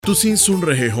ਤੁਸੀਂ ਸੁਣ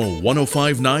ਰਹੇ ਹੋ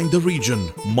 1059 ਦ ਰੀਜਨ,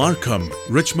 ਮਾਰਕਮ,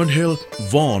 ਰਿਚਮੰਡ ਹਿੱਲ,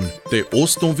 ਵੌਨ ਤੇ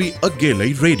ਉਸ ਤੋਂ ਵੀ ਅੱਗੇ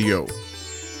ਲਈ ਰੇਡੀਓ।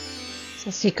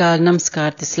 ਸਤਿ ਸ਼੍ਰੀ ਅਕਾਲ,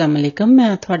 ਨਮਸਕਾਰ ਤੇ ਅਸਲਾਮ ਅਲੈਕਮ।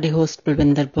 ਮੈਂ ਤੁਹਾਡੀ ਹੋਸਟ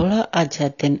ਬਲਵਿੰਦਰ ਬੋਲਾ। ਅੱਜ ਹੈ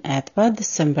ਦਿਨ ਐਤਵਾਰ,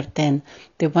 ਦਸੰਬਰ 3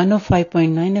 ਤੇ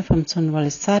 105.9 FM ਸੁਣਨ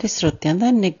ਵਾਲੇ ਸਾਰੇ ਸਰੋਤਿਆਂ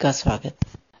ਦਾ ਨਿੱਘਾ ਸਵਾਗਤ।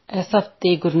 ਇਸ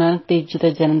ਹਫ਼ਤੇ ਗੁਰੂ ਨਾਨਕ ਦੇਵ ਜੀ ਦਾ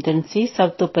ਜਨਮ ਦਿਨ ਸੀ। ਸਭ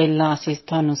ਤੋਂ ਪਹਿਲਾਂ ਅਸੀਂ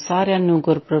ਤੁਹਾਨੂੰ ਸਾਰਿਆਂ ਨੂੰ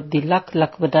ਗੁਰਪੁਰਬ ਦੀ ਲੱਖ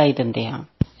ਲੱਖ ਵਧਾਈ ਦਿੰਦੇ ਹਾਂ।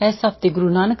 ਇਸ ਹਫ਼ਤੇ ਗੁਰੂ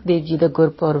ਨਾਨਕ ਦੇਵ ਜੀ ਦਾ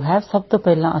ਗੁਰਪੁਰਬ ਹੈ। ਸਭ ਤੋਂ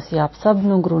ਪਹਿਲਾਂ ਅਸੀਂ ਆਪ ਸਭ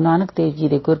ਨੂੰ ਗੁਰੂ ਨਾਨਕ ਦੇਵ ਜੀ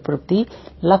ਦੇ ਗੁਰਪੁਰਬ ਦੀ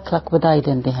ਲੱਖ ਲੱਖ ਵਧਾਈ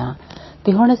ਦਿੰਦੇ ਹਾਂ।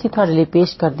 ਤੇ ਹੁਣ ਅਸੀਂ ਤੁਹਾਡੇ ਲਈ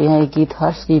ਪੇਸ਼ ਕਰਦੇ ਹਾਂ ਇਹ ਗੀਤ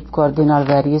ਹਰਸ਼ਦੀਪ ਕੌਰ ਦੇ ਨਾਲ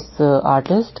ਵੈਰੀਅਸ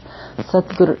ਆਰਟਿਸਟ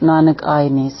ਸਤਿਗੁਰੂ ਨਾਨਕ ਆਏ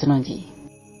ਨੇ। ਸੁਣੋ ਜੀ।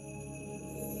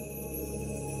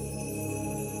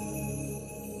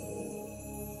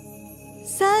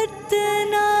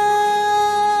 ਸਤਨਾਮ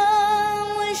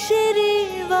ਸ਼੍ਰੀ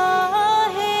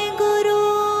ਵਾਹਿਗੁਰੂ,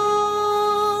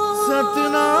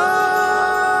 ਸਤਨਾਮ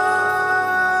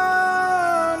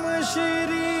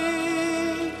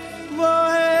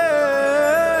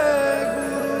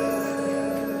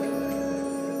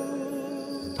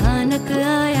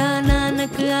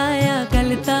ਆਇਆ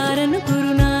ਕਲ ਤਾਰਨ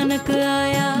ਗੁਰੂ ਨਾਨਕ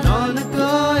ਆਇਆ, ਨਾਨਕ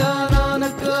ਆਇਆ,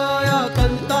 ਨਾਨਕ ਆਇਆ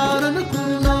ਕਲ ਤਾਰਨ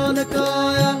ਗੁਰੂ ਨਾਨਕ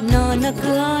ਆਇਆ, ਨਾਨਕ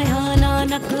ਆਇਆ,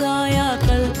 ਨਾਨਕ ਆਇਆ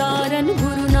ਕਲ ਤਾਰਨ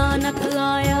ਗੁਰੂ ਨਾਨਕ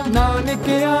ਆਇਆ, ਨਾਨਕ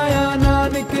ਆਇਆ,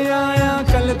 ਨਾਨਕ ਆਇਆ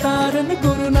ਕਲ ਤਾਰਨ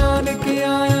ਗੁਰੂ ਨਾਨਕ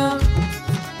ਆਇਆ।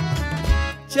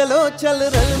 ਚਲੋ ਚੱਲ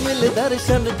ਰਲ ਮਿਲ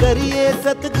ਦਰਸ਼ਨ ਕਰੀਏ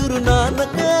ਸਤਿਗੁਰੂ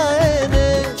ਨਾਨਕ ਆਏ ਨੇ,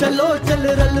 ਚਲੋ ਚੱਲ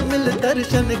ਰਲ ਮਿਲ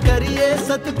ਦਰਸ਼ਨ ਕਰੀਏ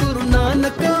ਸਤਿਗੁਰੂ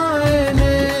ਨਾਨਕ ਆਏ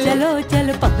ਨੇ, ਚਲੋ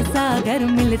ਚੱਲ ਭਵ ਸਾਗਰ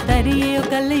ਮਿਲ ਤਰੀਏ ਉਹ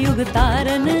ਕਲ ਯੁਗ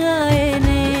ਤਾਰਨ ਆਏ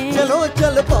ਨੇ, ਚਲੋ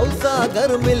ਚੱਲ ਭਵ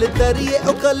ਸਾਗਰ ਮਿਲ ਤਰੀਏ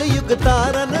ਉਹ ਕਲ ਯੁਗ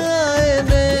ਤਾਰਨ ਆਏ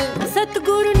ਨੇ,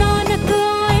 ਸਤਿਗੁਰੂ ਨਾਨਕ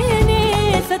ਆਏ ਨੇ,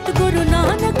 ਸਤਿਗੁਰੂ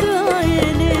ਨਾਨਕ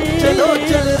ਆਏ ਨੇ, ਚਲੋ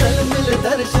ਚੱਲ ਰਲ ਮਿਲ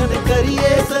ਦਰਸ਼ਨ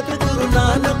ਕਰੀਏ ਸਤਿਗੁਰੂ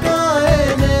ਨਾਨਕ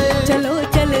ਆਏ ਨੇ, ਚਲੋ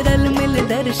ਚੱਲ ਰਲ ਮਿਲ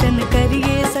ਦਰਸ਼ਨ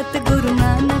ਕਰੀਏ ਸਤਿਗੁਰੂ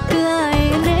ਨਾਨਕ ਆਏ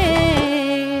ਨੇ।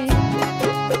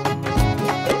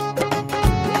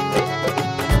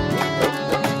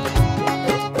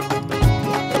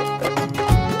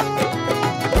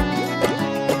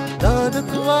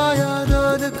 ਨਾਨਕ ਆਇਆ,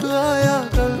 ਨਾਨਕ ਆਇਆ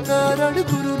ਕਲ ਤਾਰਨ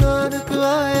ਗੁਰੂ ਨਾਨਕ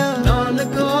ਆਇਆ,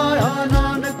 ਨਾਨਕ ਆਇਆ,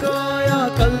 ਨਾਨਕ ਆਇਆ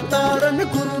ਕਲ ਤਾਰਨ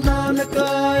ਗੁਰੂ ਨਾਨਕ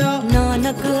ਆਇਆ,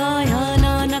 ਨਾਨਕ ਆਇਆ,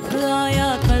 ਨਾਨਕ ਆਇਆ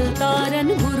ਕਲ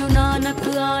ਤਾਰਨ ਗੁਰੂ ਨਾਨਕ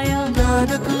ਆਇਆ,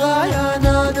 ਨਾਨਕ ਆਇਆ,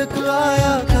 ਨਾਨਕ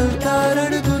ਆਇਆ ਕਲ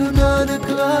ਤਾਰਨ ਗੁਰੂ ਨਾਨਕ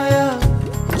ਆਇਆ।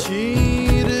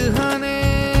 ਚੀਰ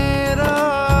ਹਨੇਰਾ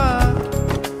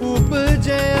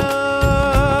ਉਪਜਿਆ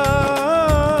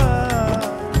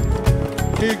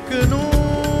ਇੱਕ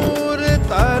ਨੂਰ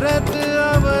ਤਰਤ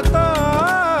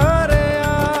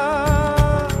ਅਵਤਾਰਿਆ,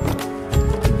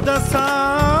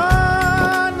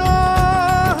 ਦਸਾਂ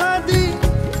ਨੋਹਾਂ ਦੀ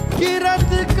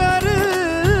ਕਿਰਤ ਕਰ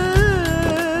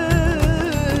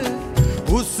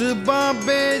ਉਸ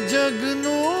ਬਾਬੇ ਜਗ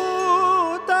ਨੂੰ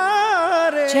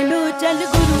ਤਾਰੇ। ਚਲੋ ਚੱਲ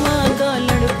ਗੁਰੂਆਂ ਦਾ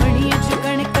ਲੜ ਫੜੀਏ ਚ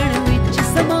ਕਣ ਕਣ ਵਿੱਚ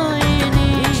ਸਮਾਏ ਨੇ,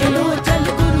 ਚਲੋ ਚੱਲ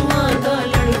ਗੁਰੂਆਂ ਦਾ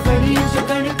ਲੜ ਫੜੀਏ ਚ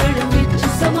ਕਣ ਕਣ ਵਿੱਚ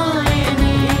ਸਮਾਏ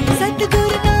ਨੇ,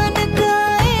 ਸਤਿਗੁਰੂ ਨਾਨਕ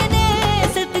ਆਏ ਨੇ,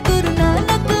 ਸਤਿਗੁਰੂ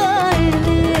ਨਾਨਕ ਆਏ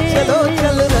ਨੇ, ਚਲੋ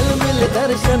ਚੱਲ ਰਲ ਮਿਲ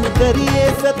ਦਰਸ਼ਨ ਕਰੀਏ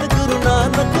ਸਤਿਗੁਰੂ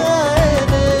ਨਾਨਕ ਆਏ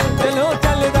ਨੇ, ਚਲੋ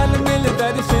ਚੱਲ ਰਲ ਮਿਲ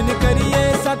ਦਰਸ਼ਨ ਕਰੀਏ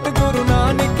ਸਤਿਗੁਰੂ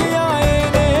ਨਾਨਕ ਆਏ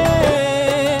ਨੇ।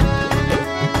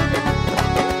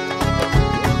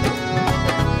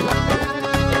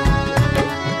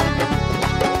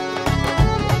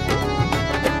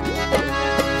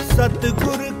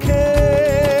 ਸਤਿਗੁਰ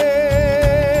ਖੇਡ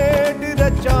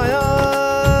ਰਚਾਇਆ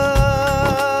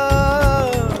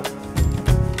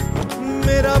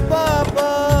ਮੇਰਾ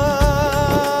ਬਾਬਾ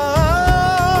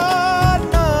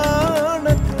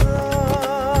ਨਾਨਕ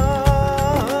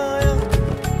ਆਇਆ,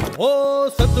 ਓ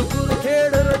ਸਤਿਗੁਰ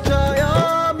ਖੇਡ ਰਚਾਇਆ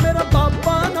ਮੇਰਾ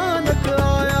ਬਾਬਾ ਨਾਨਕ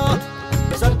ਆਇਆ,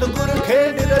 ਸਤਿਗੁਰ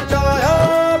ਖੇਡ ਰਚਾਇਆ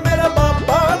ਮੇਰਾ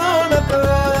ਬਾਬਾ ਨਾਨਕ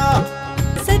ਆਇਆ,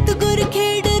 ਸਤਿਗੁਰ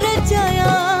ਖੇਡ ਰਚਾਇਆ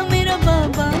ਮੇਰਾ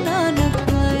ਬਾਬਾ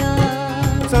ਨਾਨਕ ਆਇਆ,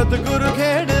 ਸਤਿਗੁਰ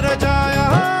ਖੇਡ ਰਚਾਇਆ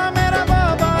ਮੇਰਾ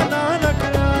ਬਾਬਾ ਨਾਨਕ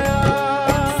ਆਇਆ।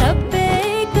 ਸਭੇ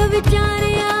ਇੱਕ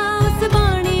ਵਿਚਾਰਿਆ ਉਸ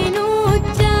ਬਾਣੀ ਨੂੰ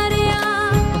ਉਚਾਰਿਆ,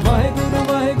 ਵਾਹਿਗੁਰੂ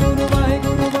ਵਾਹਿਗੁਰੂ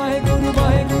ਵਾਹਿਗੁਰੂ ਵਾਹਿਗੁਰੂ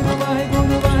ਵਾਹਿਗੁਰੂ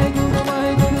ਵਾਹਿਗੁਰੂ ਵਾਹਿਗੁਰੂ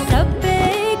ਵਾਹਿਗੁਰੂ, ਸਭੇ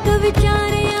ਇੱਕ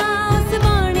ਵਿਚਾਰਿਆ ਉਸ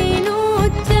ਬਾਣੀ ਨੂੰ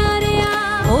ਉਚਾਰਿਆ,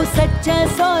 ਉਹ ਸੱਚਾ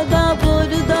ਸੌਦਾ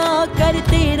ਬੋਲਦਾ ਕਰ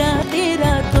ਤੇਰਾ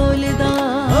ਤੇਰਾ ਤੋਲਦਾ,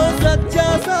 ਉਹ ਸੱਚਾ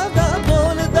ਸੌਦਾ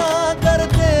ਬੋਲਦਾ ਕਰ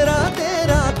ਤੇਰਾ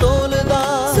ਤੇਰਾ ਤੋਲਦਾ,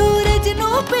 ਸੂਰਜ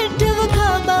ਨੂੰ ਪਿੱਠ ਵਿਖਾ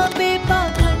ਬਾਬੇ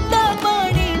ਪਾਖੰਡਾ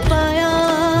ਪਾਣੀ ਪਾਇਆ,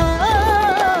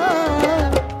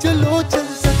 ਚਲੋ ਚੱਲ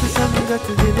ਸਤ ਸੰਗਤ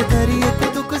ਦਿਲ ਧਰੀਏ ਤੇ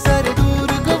ਦੁੱਖ ਸਾਰੇ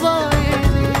ਦੂਰ ਗਵਾਏ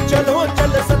ਨੇ, ਚਲੋ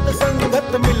ਚੱਲ ਸਤ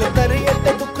ਸੰਗਤ ਮਿਲ ਧਰੀਏ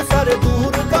ਤੇ ਦੁੱਖ ਸਾਰੇ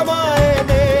ਦੂਰ ਗਵਾਏ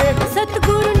ਨੇ,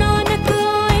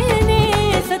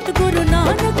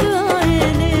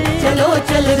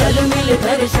 चल रल मिल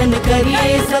दर्शन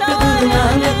करिए सतगुरु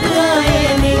नानक आए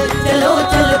ने चलो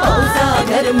चल पाओ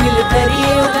सागर मिल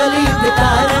करिए कलयुग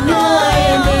तारन आए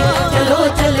ने चलो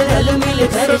चल रल मिल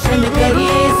दर्शन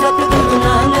करिए सतगुरु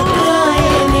नानक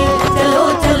आए ने चलो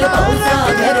चल पाओ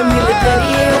सागर मिल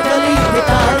करिए कलयुग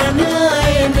तारन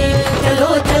आए ने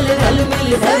चलो चल रल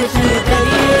मिल दर्शन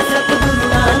करिए सतगुरु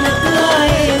नानक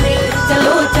आए ने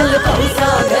चलो चल पाओ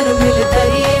सागर मिल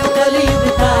करिए कलयुग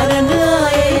तारन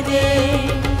आए ने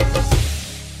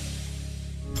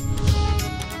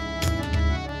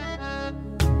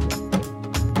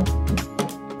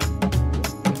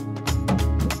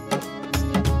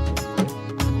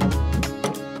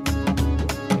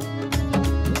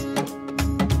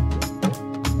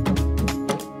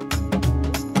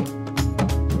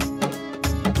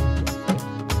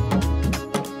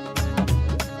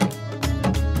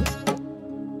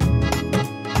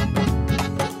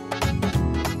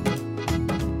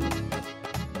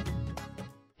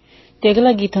ਤੇ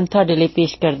ਅਗਲਾ ਗੀਤ ਹੁਣ ਤੁਹਾਡੇ ਲਈ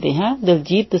ਪੇਸ਼ ਕਰਦੇ ਹਾਂ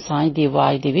ਦਿਲਜੀਤ ਦੋਸਾਂਝ ਦੀ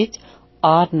ਆਵਾਜ਼ ਦੇ ਵਿੱਚ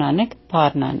ਆਰ ਨਾਨਕ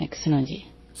ਪਾਰ ਨਾਨਕ ਸੁਣੋ ਜੀ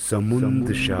समुंद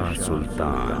शाह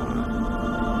सुल्तान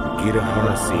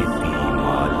गिरहा से पी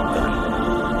मालतन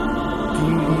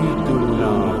कीड़ी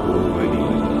तुलना हो गई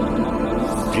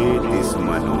जे तिस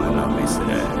मनो न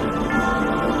बिसरै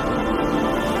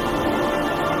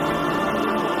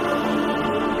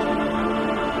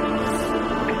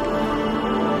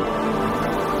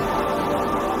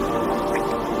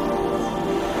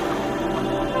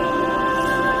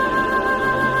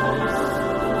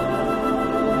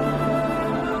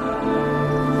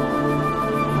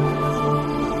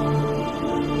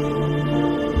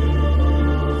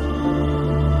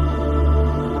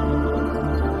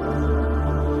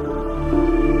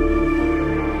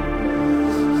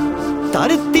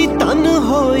धरती तन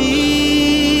होई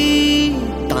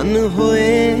तन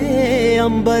होए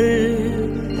अंबर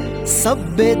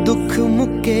सब्बे दुख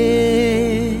मुके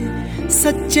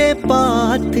सच्चे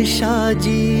पातशाह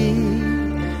जी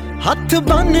हथ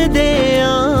बन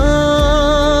देया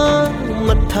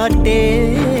मत्था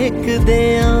टेक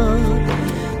देया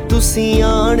तुसी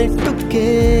आन टुके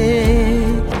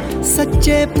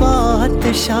सच्चे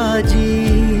पातशाह जी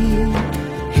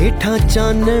हेठा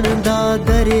चानण दा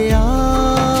दरिया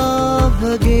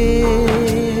वगे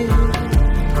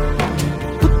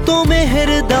उत्तों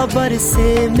मेहर दा बरसे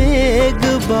मेघ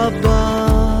बाबा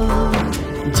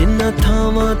जिन्ना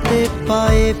थावां ते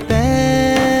पाए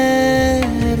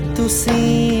पैर तुसी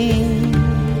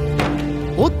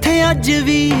उत्थे अज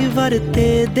भी वरते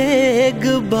देग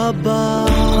बाबा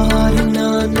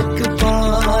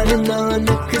पार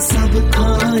नानक सब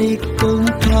थां इक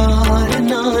ओंकार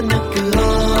नानक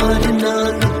हार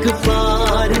नानक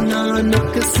पार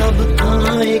नानक सब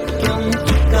थां इक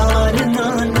ओंकार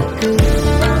नानक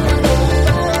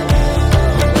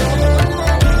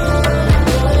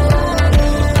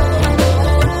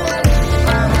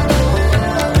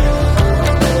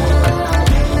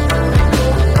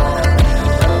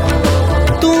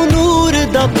तू नूर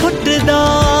दा फुटदा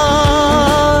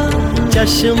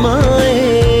चश्माए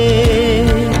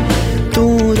तू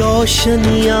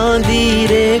रोशनियां दी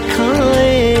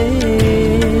रेखाए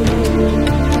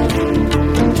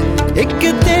एक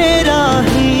तेरा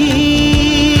ही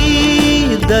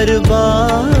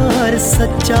दरबार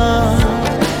सच्चा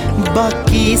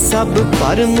बाकी सब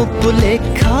भरम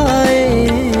भुलेखाए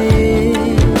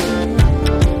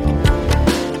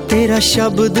तेरा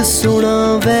शब्द सुना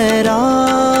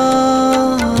वैराग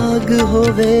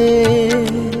होवे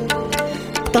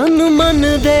तन मन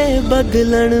दे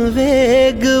बदलन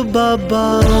वेग बाबा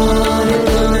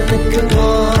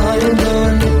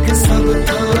नानक सब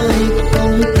थां इक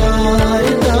ओंकार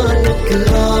नानक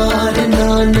हार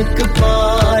नानक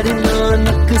पार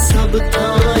नानक सब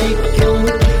थां इक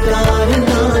ओंकार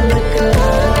नानक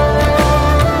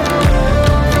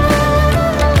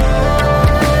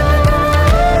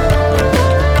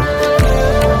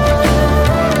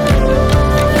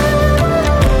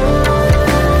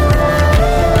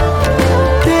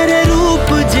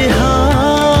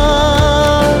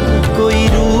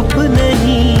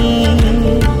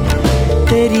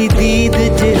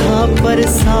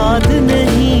प्रसाद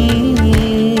नहीं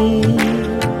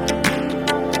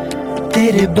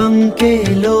तेरे बंके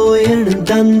लोयण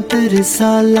दंत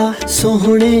रसाला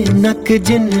सोहणे नक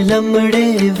जिन लमड़े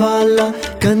वाला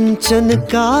कंचन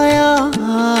काया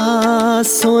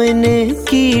सोने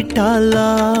की टाला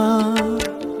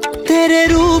तेरे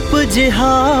रूप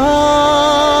जिहा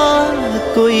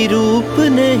कोई रूप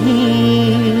नहीं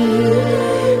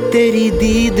तेरी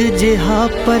दीद जिहा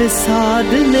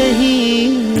प्रसाद नहीं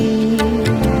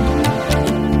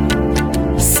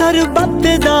सरबत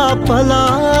दा भला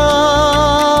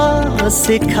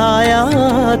सिखाया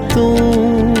तू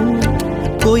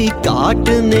कोई काट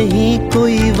नहीं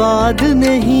कोई वाद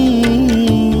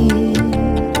नहीं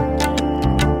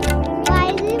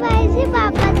वाइजी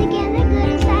पापा जी कहने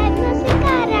गुरु साहिब ਨੂੰ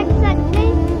ਸਿਖਾ ਰੱਖ ਸਕਦੇ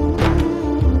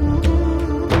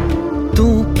तू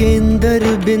केंद्र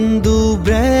बिंदु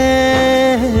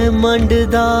ब्रह्मंड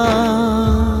दा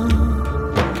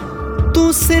तू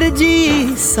सिरजी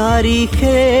सारी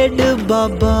खेड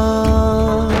बाबा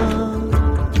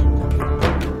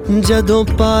जदों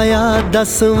पाया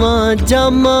 10वां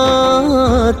जामा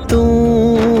तू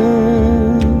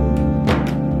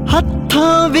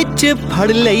हत्थां विच फड़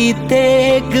लई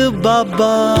तेग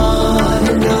बाबा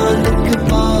नानक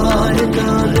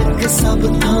सब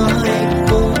थां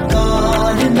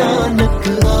ओंकार नानक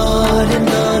पार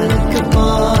नानक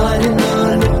पार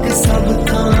नानक सब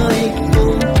थां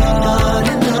ओंकार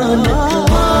नानक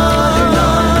पार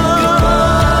नानक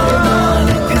पार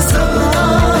नानक सब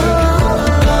थां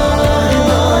ओंकार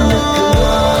नानक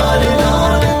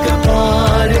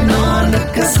पार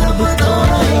नानक सब थां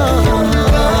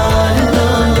ओंकार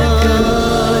नानक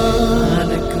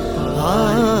पार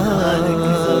नानक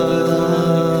सब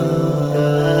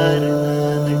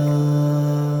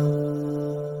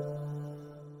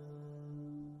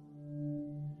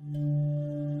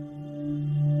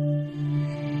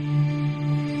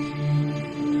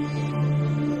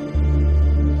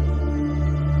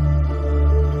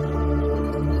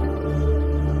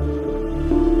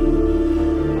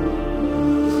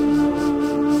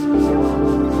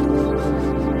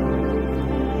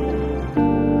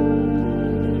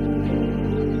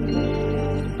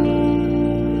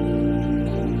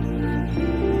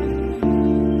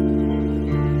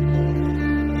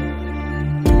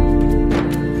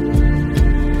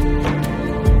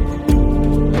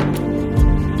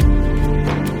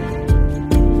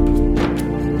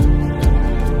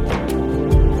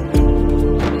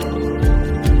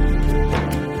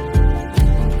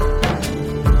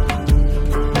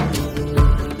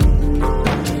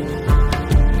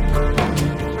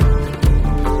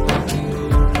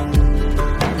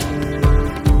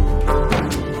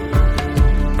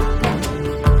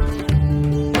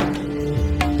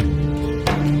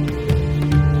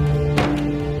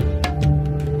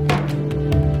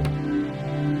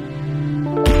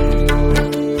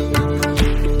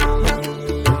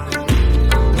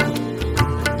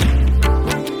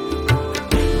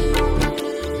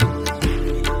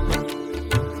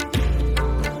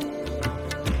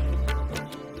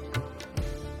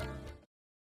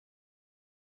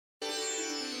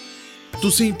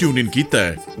ਤੁਸੀਂ ਟਿਊਨ ਇਨ ਕੀਤਾ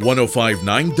ਹੈ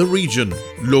 1059 ਦ ਰੀਜਨ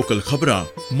ਲੋਕਲ ਖਬਰਾਂ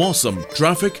ਮੌਸਮ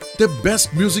ਟ੍ਰੈਫਿਕ ਤੇ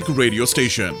best 뮤직 radio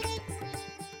station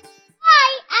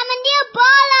Hi, I'm a new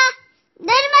baller.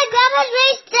 Then my grandma's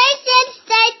raised station.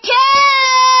 Stay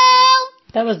tuned.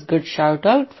 That was good shout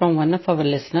out from one of our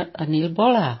listener Anil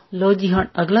Bola. ਲੋ ਜੀ ਹੁਣ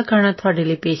ਅਗਲਾ ਗਾਣਾ ਤੁਹਾਡੇ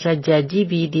ਲਈ ਪੇਸ਼ ਹੈ ਜੈਜੀ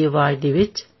ਬੀ ਦੀ ਆਵਾਜ਼ ਦੇ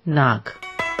ਵਿੱਚ ਨਾਗ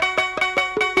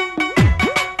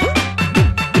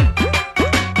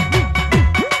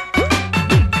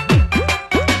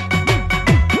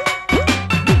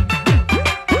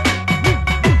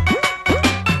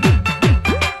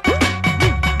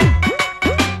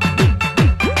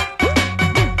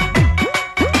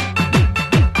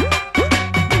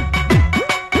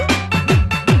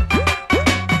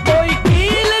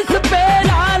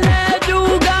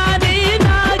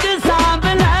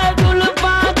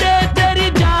तेरी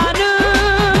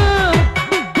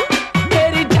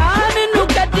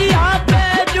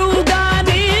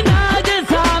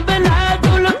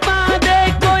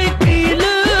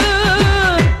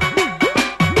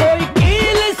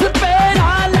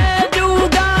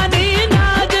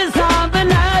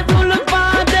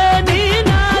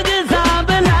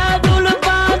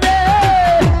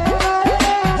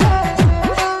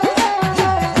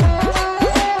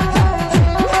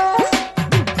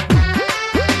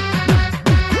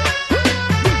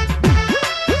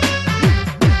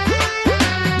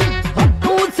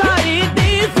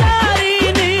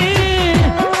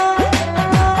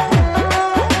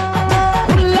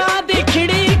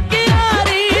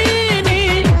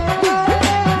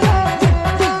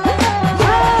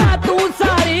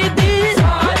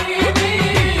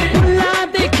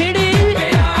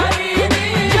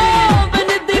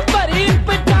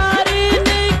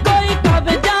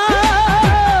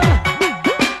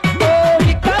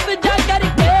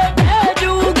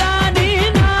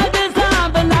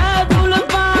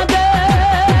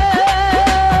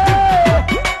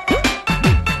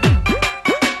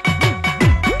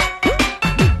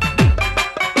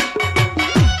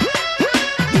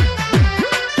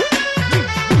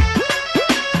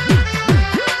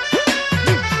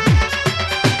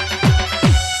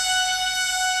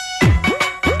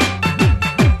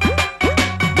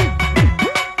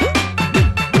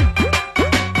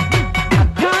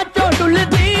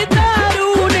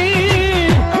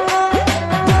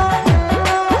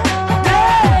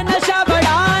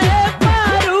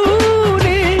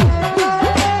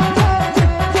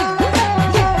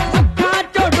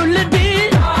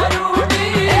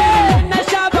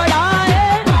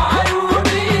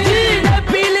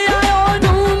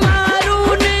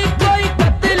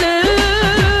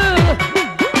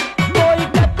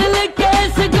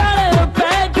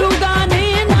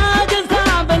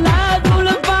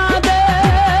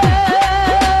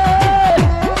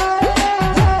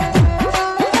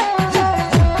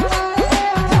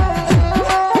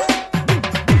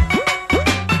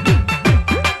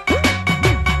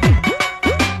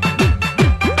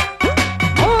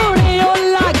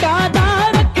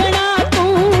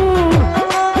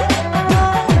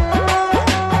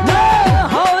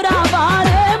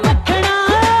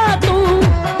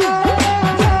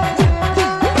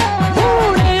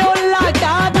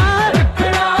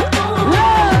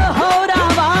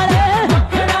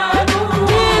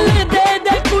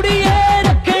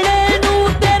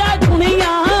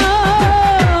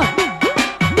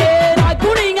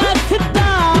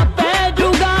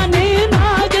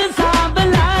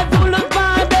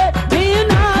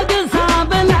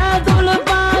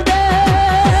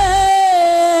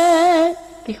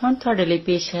ਤੁਹਾਡੇ ਲਈ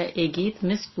ਪੇਸ਼ ਹੈ ਇਹ ਗੀਤ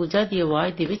ਮਿਸ ਪੂਜਾ ਦੀ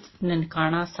ਆਵਾਜ਼ ਦੇ ਵਿੱਚ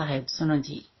ਨਨਕਾਣਾ ਸਾਹਿਬ। ਸੁਣੋ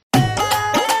ਜੀ।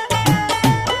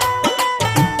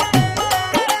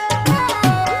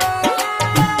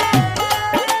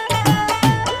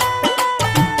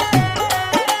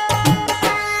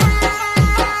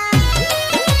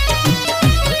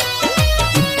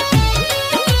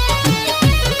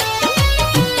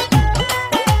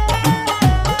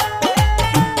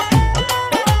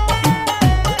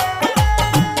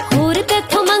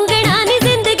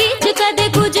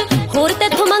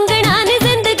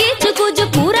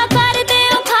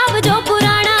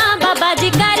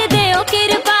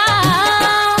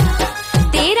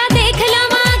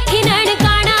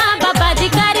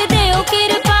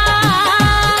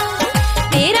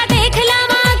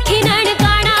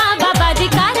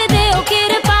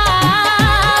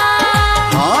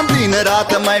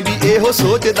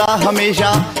 ਸੋਚਦਾ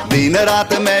ਹਮੇਸ਼ਾ ਦਿਨ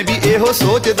ਰਾਤ ਮੈਂ ਵੀ ਇਹੋ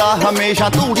ਸੋਚਦਾ ਹਮੇਸ਼ਾ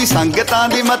ਧੂੜੀ ਸੰਗਤਾਂ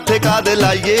ਦੀ ਮੱਥੇ ਕਾਦ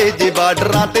ਲਾਈਏ ਜੇ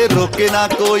ਬਾਰਡਰਾਂ ਤੇ ਰੋਕੇ ਨਾ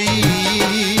ਕੋਈ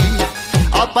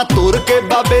ਆਪਾਂ ਤੁਰ ਕੇ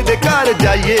ਬਾਬੇ ਦੇ ਘਰ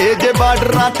ਜਾਈਏ ਜੇ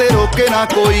ਬਾਰਡਰਾਂ ਤੇ ਰੋਕੇ ਨਾ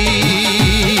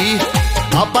ਕੋਈ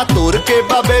ਆਪਾਂ ਤੁਰ ਕੇ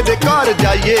ਬਾਬੇ ਦੇ ਘਰ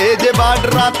ਜਾਈਏ ਜੇ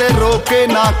ਬਾਰਡਰਾਂ ਤੇ ਰੋਕੇ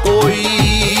ਨਾ ਕੋਈ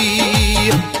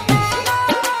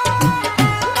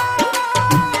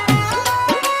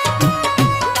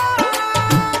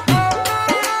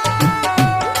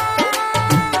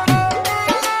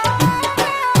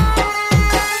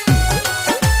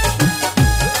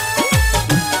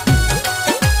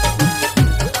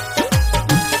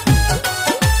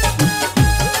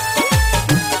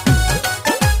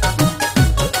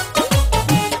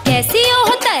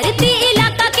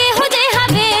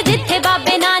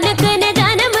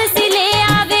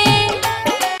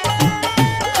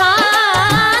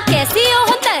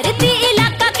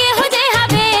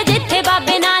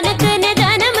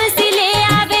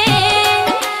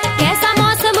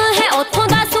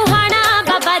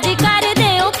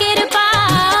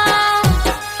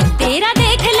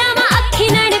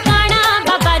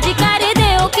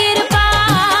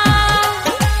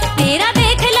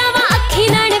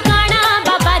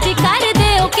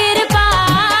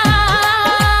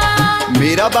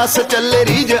ਬਸ ਚੱਲੇ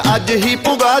ਰੀਜ ਅੱਜ ਹੀ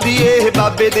ਪੁਗਾ ਦੀਏ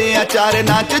ਬਾਬੇ ਦੇ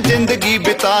ਚਾਰਨਾਂ 'ਚ ਜ਼ਿੰਦਗੀ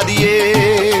ਬਿਤਾ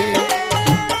ਦੀਏ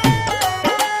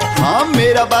ਹਾਂ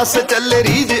ਮੇਰਾ ਬਸ ਚੱਲੇ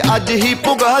ਰੀਜ ਅੱਜ ਹੀ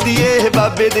ਪੁਗਾ ਦੀਏ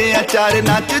ਬਾਬੇ ਦੇ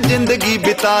ਚਾਰਨਾਂ 'ਚ ਜ਼ਿੰਦਗੀ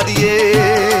ਬਿਤਾ ਦੀਏ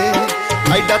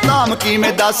ਐਡਾ ਧਾਮ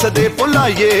ਕਿਵੇਂ ਦੱਸ ਦੇ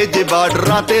ਭੁਲਾਈਏ ਜੇ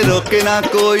ਬਾਰਡਰਾਂ ਤੇ ਰੋਕੇ ਨਾ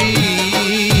ਕੋਈ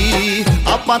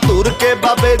ਆਪਾਂ ਤੁਰ ਕੇ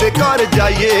ਬਾਬੇ ਦੇ ਘਰ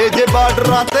ਜਾਈਏ ਜੇ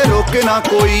ਬਾਰਡਰਾਂ ਤੇ ਰੋਕੇ ਨਾ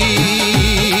ਕੋਈ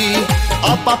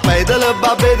ਆਪਾਂ ਪੈਦਲ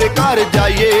ਬਾਬੇ ਦੇ ਘਰ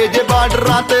ਜਾਈਏ ਜੇ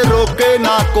ਬਾਰਡਰਾਂ ਤੇ ਰੋਕੇ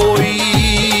ਨਾ ਕੋਈ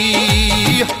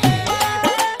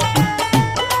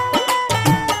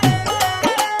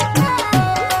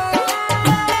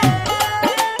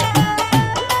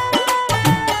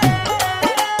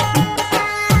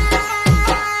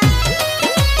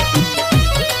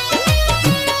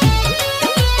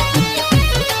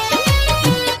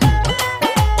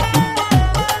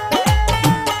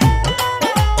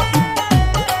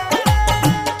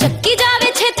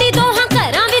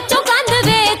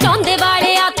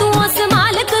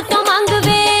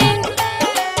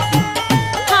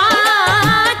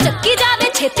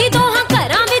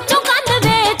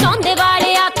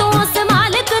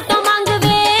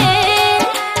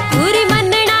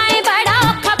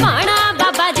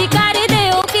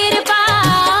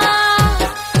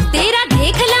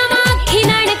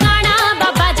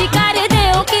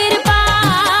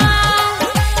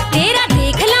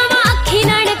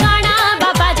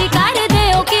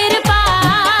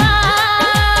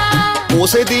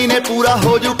ਉਸੇ ਦਿਨੇ ਪੂਰਾ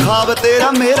ਹੋ ਜੂ ਖਾਬ ਤੇਰਾ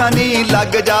ਮੇਰਾ ਨੀ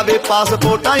ਲੱਗ ਜਾਵੇ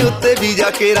ਪਾਸਪੋਰਟਾਂ ਉੱਤੇ ਵੀਜ਼ਾ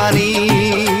ਕੇਰਾ ਨੀ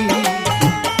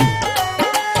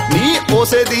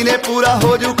ਉਸੇ ਦਿਨੇ ਪੂਰਾ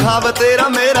ਹੋ ਜੂ ਖਾਬ ਤੇਰਾ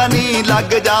ਮੇਰਾ ਨੀ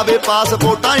ਲੱਗ ਜਾਵੇ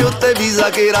ਪਾਸਪੋਰਟਾਂ ਉੱਤੇ ਵੀਜ਼ਾ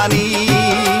ਕੇਰਾ ਨੀ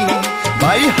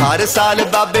ਭਾਈ ਹਰ ਸਾਲ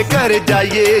ਬਾਬੇ ਘਰ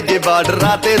ਜਾਈਏ ਜੇ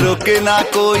ਬਾਰਡਰਾਂ ਤੇ ਰੋਕੇ ਨਾ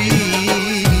ਕੋਈ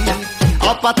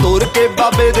ਆਪਾਂ ਤੁਰ ਕੇ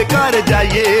ਬਾਬੇ ਦੇ ਘਰ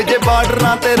ਜਾਈਏ ਜੇ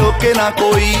ਬਾਰਡਰਾਂ ਤੇ ਰੋਕੇ ਨਾ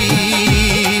ਕੋਈ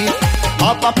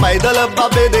ਆਪਾਂ ਪੈਦਲ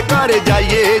ਬਾਬੇ ਦੇ ਘਰ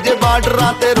ਜਾਈਏ ਜੇ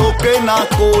ਬਾਰਡਰਾਂ ਤੇ ਰੋਕੇ ਨਾ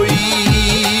ਕੋਈ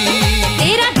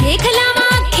ਤੇਰਾ ਦੇਖ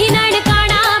ਲਵਾਂ ਅੱਖੀ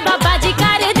ਨਨਕਾਣਾ ਬਾਬਾ ਜੀ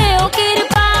ਕਰ ਦਿਓ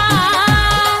ਕਿਰਪਾ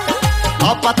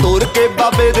ਆਪਾਂ ਤੁਰ ਕੇ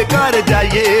ਬਾਬੇ ਦੇ ਘਰ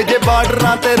ਜਾਈਏ ਜੇ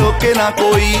ਬਾਰਡਰਾਂ ਤੇ ਰੋਕੇ ਨਾ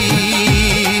ਕੋਈ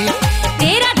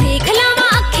ਤੇਰਾ ਦੇਖ ਲਵਾਂ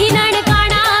ਅੱਖੀ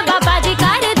ਨਨਕਾਣਾ ਬਾਬਾ ਜੀ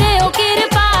ਕਰ ਦਿਓ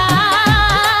ਕਿਰਪਾ।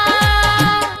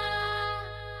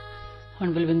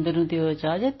 ਹੁਣ ਬਲਵਿੰਦਰ ਨੂੰ ਦਿਓ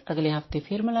ਇਜਾਜ਼ਤ, ਅਗਲੇ ਹਫਤੇ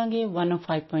ਫਿਰ ਮਿਲਾਂਗੇ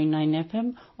 105.9 FM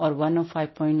ਔਰ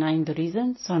 105.9 ਦ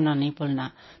ਰੀਜ਼ਨ। ਸੁਣਨਾ ਨਹੀਂ ਭੁੱਲਣਾ।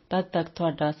 ਤਦ ਤੱਕ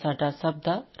ਤੁਹਾਡਾ ਸਾਡਾ ਸਭ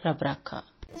ਦਾ ਰੱਬ ਰਾਖਾ।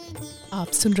 आप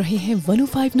सुन रहे हैं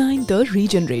 1059 द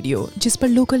रीजन रेडियो, जिस पर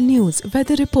लोकल न्यूज,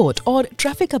 वेदर रिपोर्ट और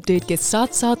ट्रैफिक अपडेट के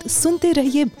साथ साथ सुनते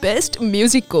रहिए बेस्ट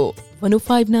म्यूजिक को।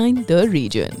 1059 द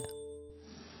रीजन।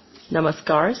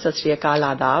 नमस्कार, सत श्री अकाल,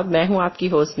 आदाब। मैं हूं आपकी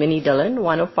होस्ट मिनी डलन।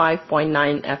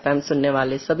 105.9 FM सुनने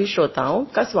वाले सभी श्रोताओं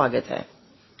का स्वागत है।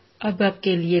 अब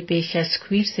आपके लिए पेश है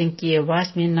सुखबीर सिंह की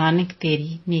आवाज में नानक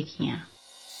तेरी नेकियां।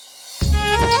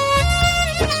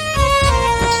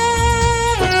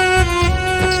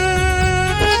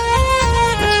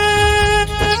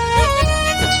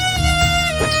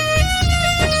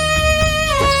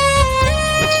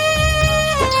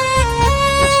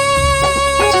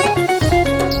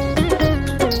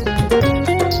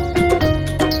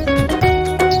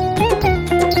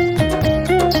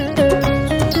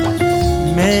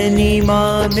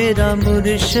 माँ मेरा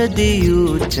मुर्शद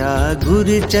ऊंचा गुर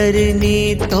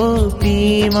चरनी तो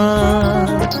पीवा,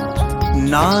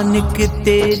 नानक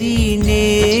तेरी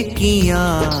नेकियां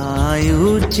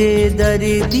ऊंचे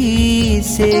दर्दी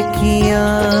से किया।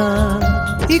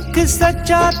 एक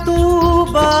सच्चा तू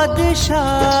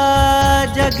बादशाह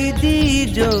जगदी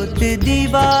जोत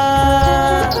दीवा,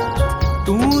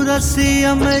 तू रस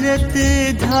अमृत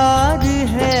धार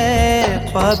है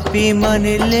पापी मन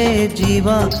ले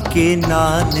जीवा के।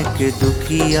 नानक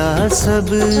दुखिया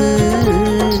सब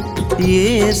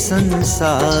ये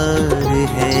संसार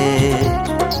है,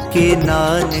 के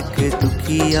नानक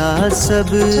दुखिया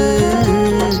सब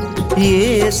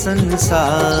ये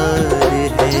संसार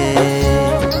है।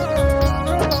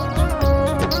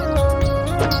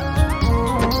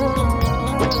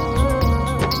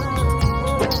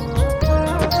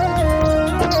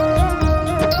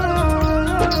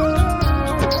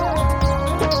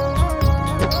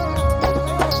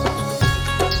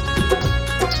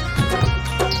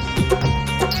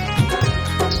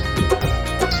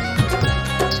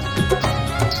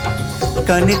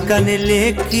 कन कन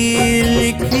लेखी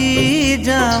लिखी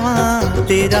जावा,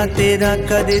 तेरा तेरा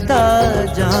करदा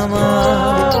जावा।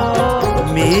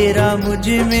 मेरा मुझ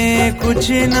में कुछ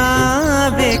ना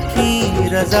वेखी,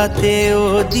 रजा ते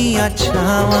ओ दियां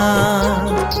छावा।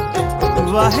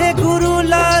 वाहे गुरु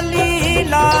लाली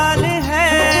लाल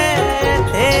है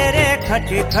तेरे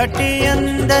खट खट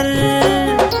अंदर,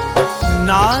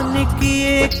 नानक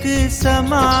एक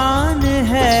समान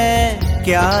है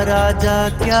क्या राजा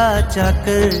क्या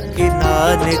चाकर के।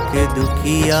 नानक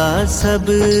दुखिया सब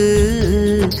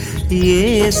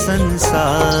ये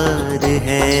संसार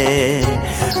है,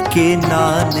 के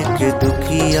नानक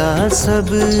दुखिया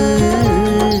सब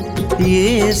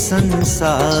ये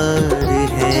संसार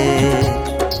है,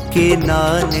 के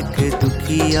नानक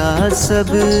दुखिया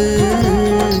सब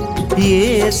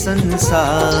ये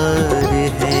संसार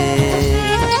है।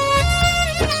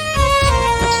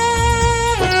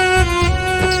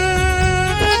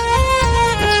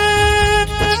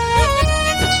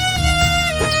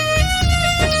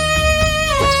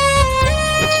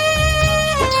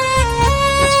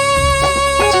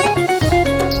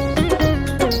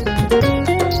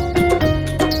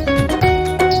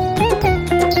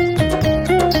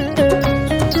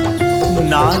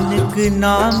 नानक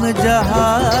नाम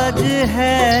जहाज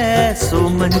है सो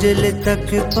मंजिल तक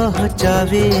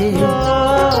पहुँचावे,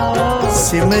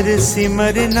 सिमर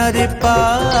सिमर नर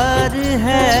पार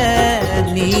है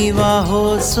नीवा हो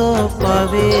सो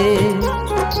पावे।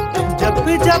 जप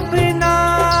जप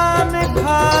नाम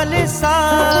खालसा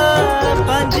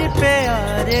पंज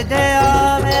प्यारे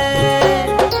दयावे,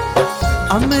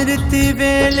 अमृत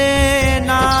वेले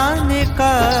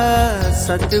नानका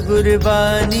सतगुर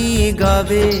बानी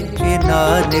गावे। के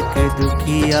नानक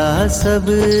दुखिया सब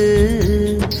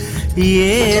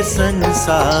ये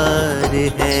संसार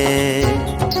है,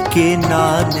 के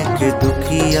नानक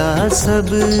दुखिया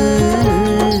सब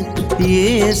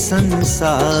ये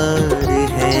संसार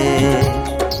है,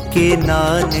 के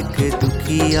नानक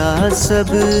दुखिया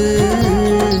सब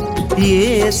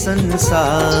ये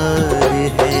संसार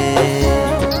है।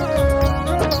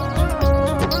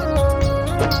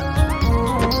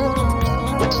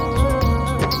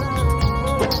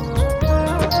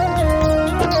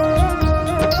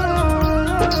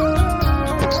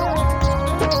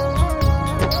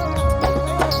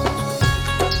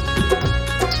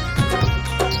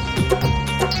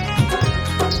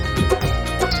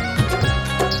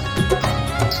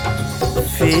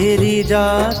 फेरी जा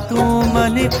तू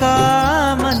मन का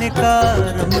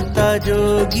रमता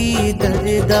जोगी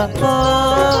दरदा,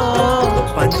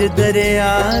 पंज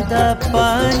दरिया दा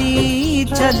पानी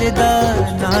चलदा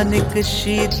नानक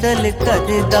शीतल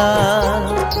करदा।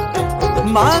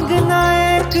 मांगना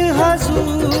एक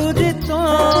हजूर तो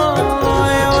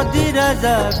ओदी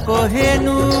रजा कोहे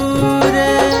नूर,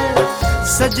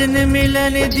 सजन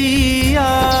मिलन दी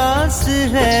आस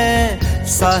है,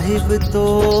 साहिब तो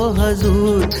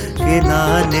हजूर के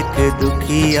नानक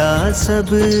दुखिया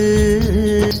सब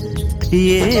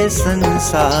ये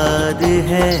संसार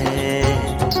है,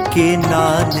 के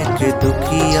नानक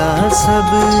दुखिया सब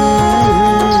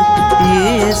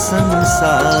ये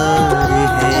संसार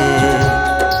है,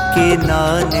 के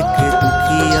नानक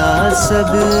दुखिया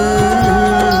सब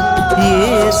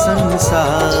ये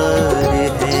संसार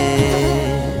है।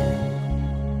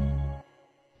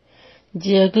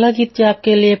 जी अगला गीत जो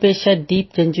आपके लिए पेश है दीप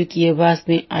जंजू की आवाज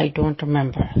में आई डोंट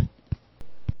रिमेम्बर।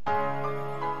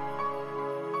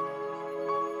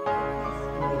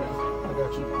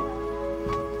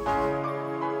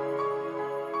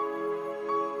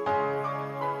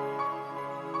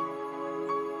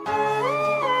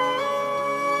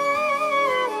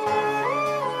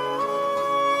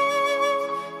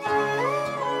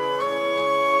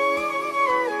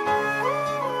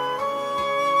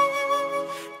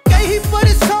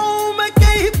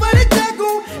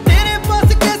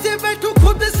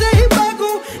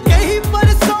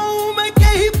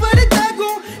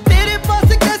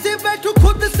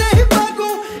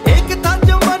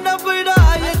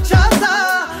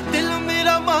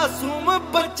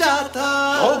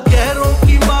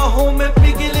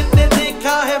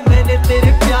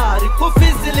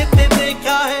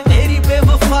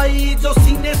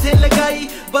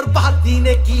 बर्बादी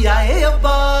ने किया है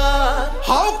अब्बा।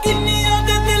 हाउ किन्निया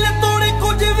दे दिल तोड़े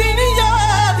कुछ भी नहीं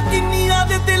याद, किन्निया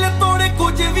दे दिल तोड़े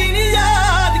कुछ भी नहीं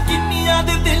याद, किन्निया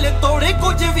दे दिल तोड़े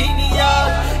कुछ भी नहीं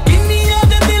याद, किन्निया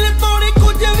दे दिल तोड़े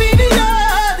कुछ भी नहीं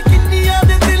याद, किन्निया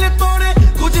दे दिल तोड़े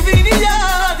कुछ भी नहीं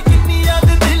याद, किन्निया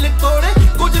दे दिल तोड़े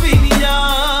कुछ भी नहीं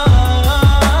याद।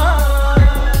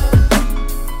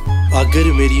 अगर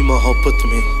मेरी मोहब्बत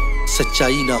में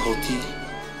सच्चाई ना होती,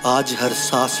 आज हर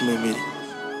सांस में मेरी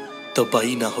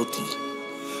तबाही ना होती।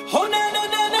 हो ना ना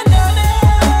ना ना ना ना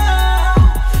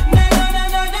ना ना ना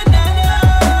ना ना ना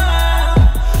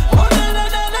हो ना ना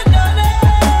ना ना ना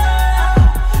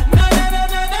ना ना ना ना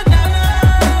ना ना ना ना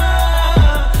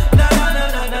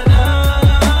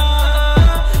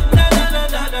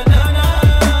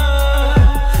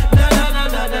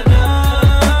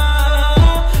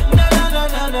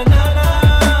ना ना ना ना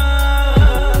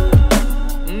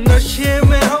नशे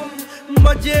में हम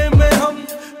मजे में हम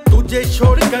तुझे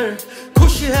छोड़कर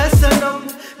खुश है सनम,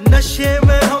 नशे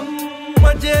में हम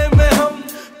मजे में हम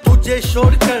तुझे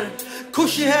छोड़कर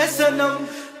खुश है सनम,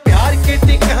 प्यार के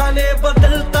ठिकाने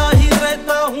बदलता ही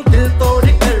रहता हूँ, दिल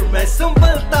तोड़कर मैं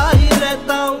संभलता ही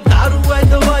रहता हूँ, दारू है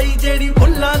दवाई जेड़ी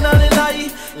भुल्ला ना लाई,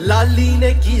 लाली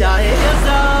ने किया है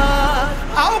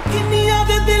आजाद। आओ किन्निया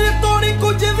दे दिल तोड़े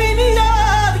कुछ भी नहीं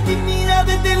याद, किन्निया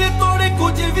दे दिल तोड़े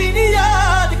कुछ भी नहीं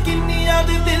याद, किन्निया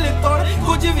दे दिल तोड़े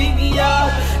कुछ भी नहीं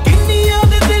याद, किन्निया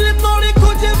दे दिल तोड़े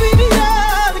कुछ भी नहीं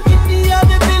याद, किन्निया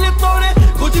दे दिल तोड़े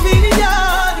कुछ भी नहीं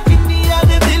याद, किन्निया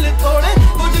दे दिल तोड़े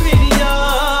कुछ भी नहीं याद।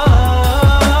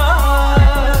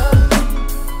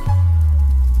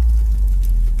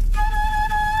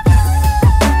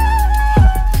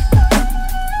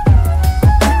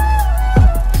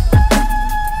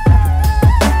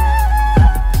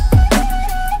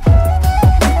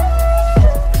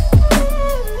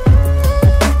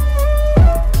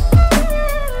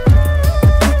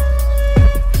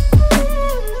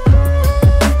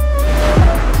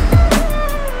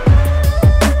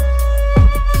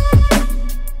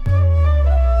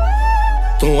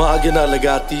 आग ना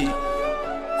लगाती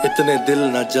इतने दिल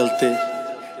ना जलते,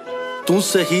 तू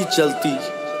सही चलती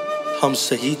हम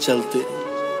सही चलते,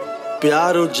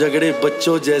 प्यार और झगड़े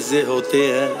बच्चों जैसे होते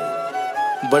हैं,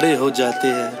 बड़े हो जाते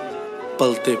हैं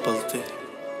पलते पलते।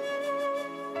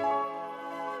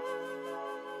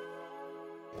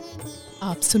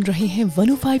 आप सुन रहे हैं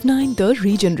 1059 द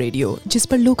रीजन रेडियो, जिस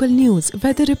पर लोकल न्यूज,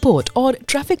 वेदर रिपोर्ट और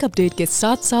ट्रैफिक अपडेट के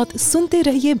साथ साथ सुनते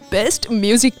रहिए बेस्ट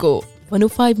म्यूजिक को।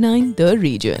 1059 द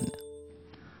रीजन।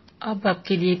 अब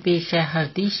आपके लिए पेश है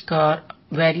हरदीप कौर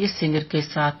वेरियस सिंगर के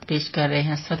साथ पेश कर रहे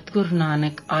हैं सतगुरु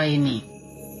नानक आयेंगी।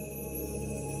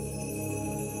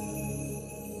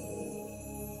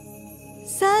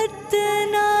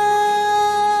 सतनाम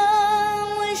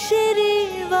श्री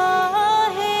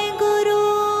वाहे गुरु,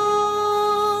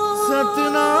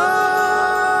 सतनाम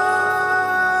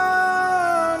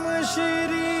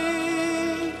श्री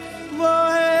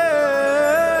वाहे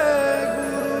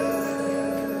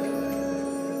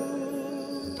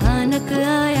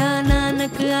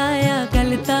नानक आया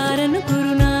कल तारन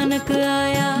गुरु नानक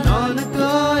आया, नानक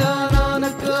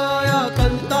आया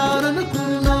कल तारन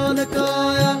गुरु नानक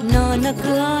आया, नानक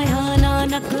आया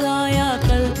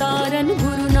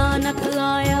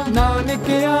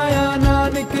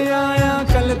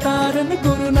मिल तारन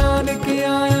गुरु नानक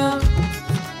आया।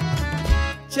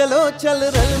 चलो चल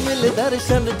रल मिल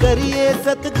दर्शन करिए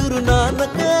सतगुरु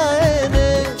नानक आए ने।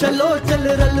 चलो चल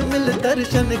रल मिल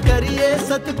दर्शन करिए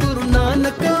सतगुरु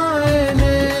नानक आए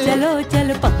ने। चलो चल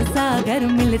भवसागर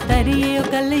मिल तरिए ओ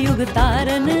कलयुग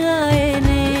तारन आए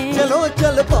ने। चलो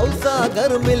चल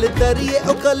भवसागर मिल तरिए ओ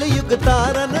कलयुग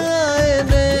तारन आए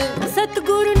ने।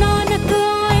 सतगुरु नानक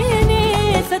आए ने,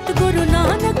 सतगुरु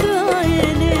नानक आए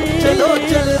ने। चलो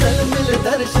चल रल मिल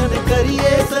दर्शन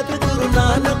करिए सतगुरु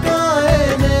नानक आए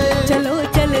ने। चलो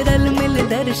चल रल मिल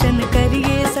दर्शन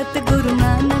करिए सतगुरु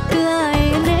नानक आए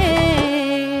ने।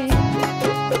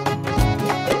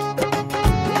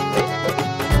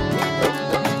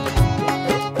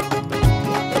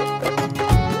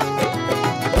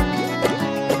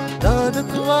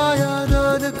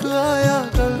 नानक आया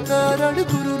कल तारन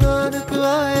गुरु नानक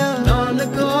आया।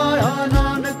 नानक आया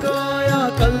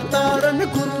कल तारन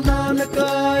गुरु नानक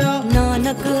आया।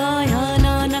 नानक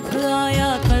आया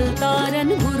कल तारन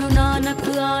गुरु नानक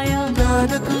आया।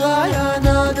 नानक आया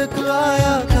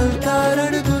कल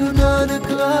तारन गुरु नानक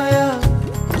आया।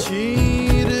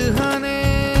 चीर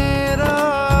हनेरा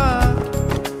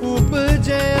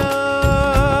उपजया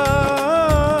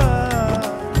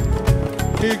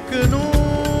एक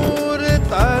नूर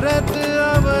तरत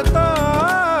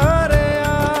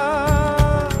अवतारया।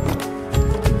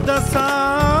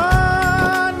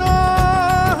 दसानो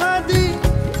हदी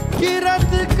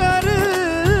किरत कर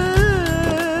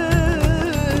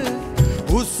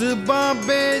उस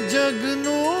बाबे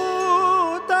जगनू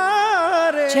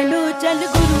तारे। चलो चल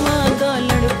गुरुआं दा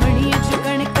लड़ फड़िए च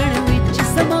कण कण विच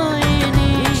समाए ने।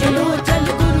 चलो चल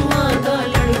गुरुआं दा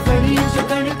लड़ फड़िए च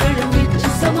कण कण विच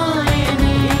समाए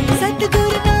ने।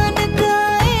 सतगुरु नानक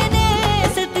आए ने,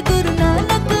 सतगुरु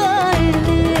नानक आए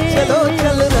ने। चलो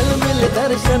चल रल मिल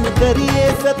दर्शन करिए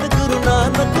सतगुरु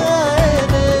नानक आए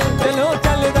ने। चलो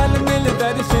चल रल मिल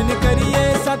दर्शन करिए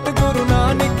सतगुरु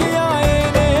नानक आए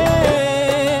ने।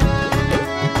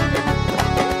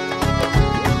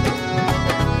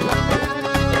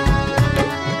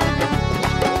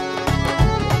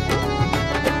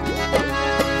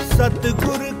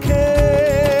 सतगुर खेड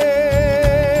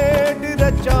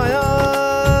रचाया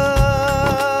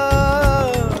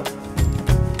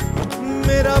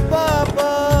मेरा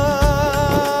बाबा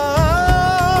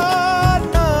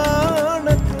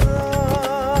नानक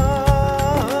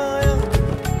आया।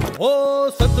 ओ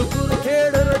सतगुर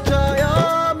खेड रचाया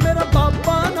मेरा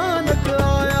बाबा नानक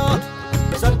आया।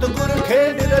 सतगुर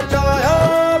खेड रचाया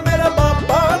मेरा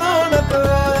बाबा नानक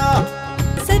आया।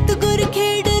 सतगुर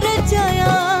खेड रचाया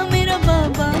मेरा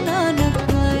बाबा नानक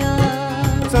आया।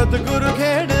 सतगुर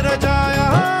खेड रचाया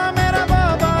मेरा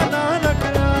बाबा नानक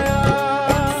आया।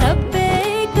 सभे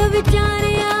एक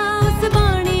विचारिया उस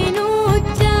बाणी नू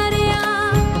उच्चारिया।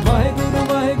 वाहेगुरु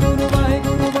वाहेगुरु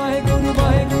वाहेगुरु वाहेगुरु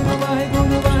वाहेगुरु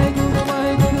वाहेगुरु वाहेगुरु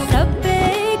वाहेगुरु। सभे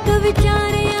एक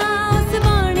विचारिया उस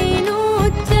बाणी नू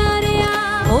उच्चारिया।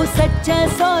 ओ सच्चा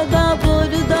सौदा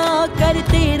बोलदा कर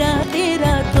तेरा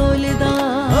तेरा तोलदा।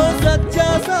 ओ सच्चा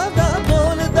सौदा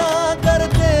बोलदा कर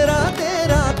तेरा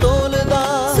तेरा तोलदा।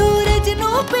 सूरज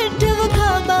नो पिठ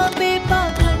विखावा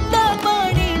बेपाखंडा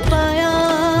पानी पाया।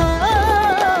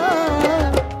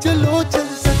 चलो चल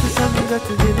सत संगत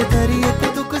दिल धरिए ते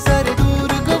दुख सारे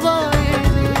दूर गवाए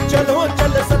ने। चलो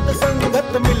चल सत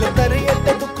संगत मिल धरिए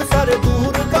ते दुख सारे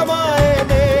दूर गवाए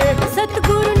ने।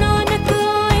 सतगुरु नानक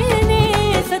आए ने,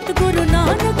 सतगुरु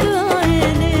नानक आए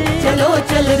ने। चलो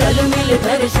चल रल मिल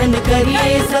दर्शन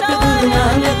करिए सतगुरु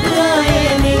नानक आए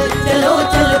ने। चलो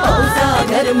चल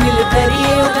भवसागर मिल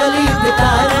तरिए ओ कलयुग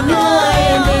तारन आए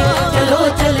ने। चलो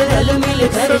चल रल मिल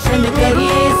दर्शन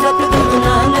करिए सतगुरु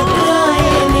नानक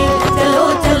आए ने। चलो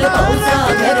चल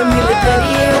भवसागर मिल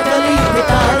तरिए ओ कलयुग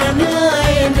तारन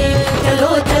आए ने।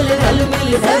 चलो चल रल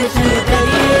मिल दर्शन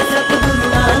करिए सतगुरु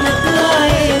नानक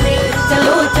आए ने।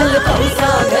 चलो चल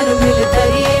भवसागर मिल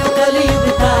तरिए ओ कलयुग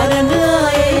तारन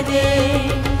आए ने।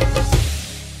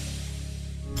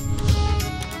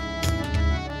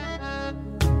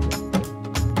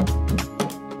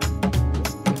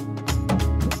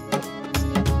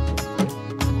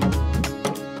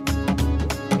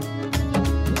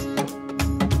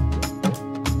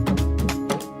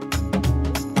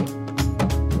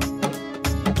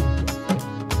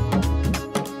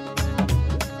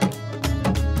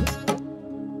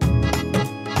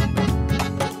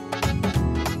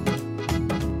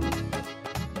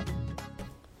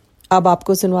 अब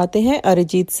आपको सुनवाते हैं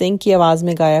अरिजीत सिंह की आवाज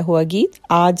में गाया हुआ गीत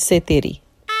आज से तेरी।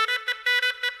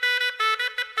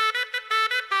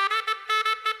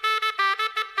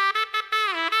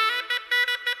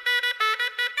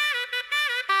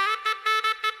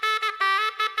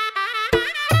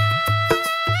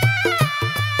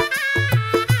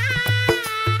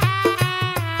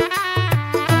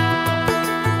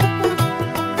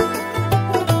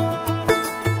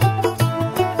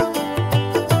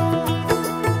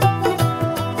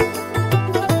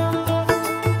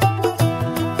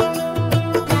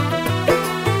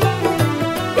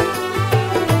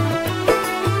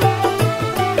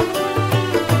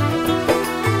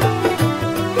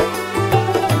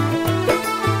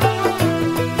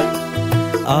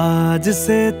 आज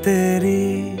से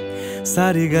तेरी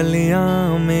सारी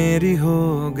गलियां मेरी हो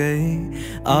गई,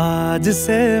 आज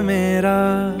से मेरा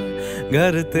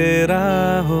घर तेरा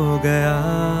हो गया।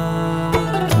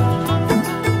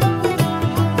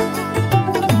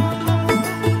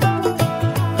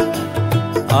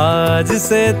 आज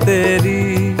से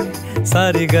तेरी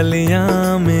सारी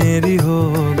गलियां मेरी हो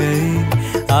गई,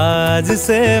 आज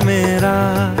से मेरा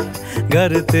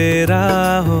घर तेरा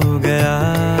हो गया।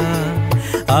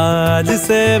 आज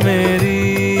से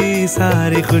मेरी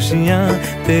सारी खुशियां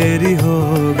तेरी हो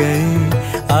गई,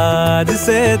 आज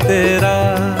से तेरा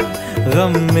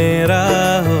गम मेरा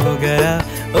हो गया।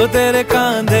 ओ तेरे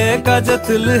कांधे का जो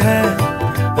दिल है,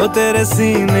 ओ तेरे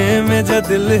सीने में जो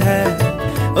दिल है,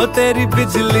 ओ तेरी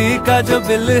बिजली का जो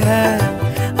बिल है,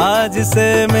 आज से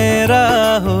मेरा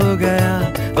हो गया।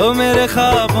 ओ मेरे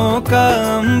ख्वाबों का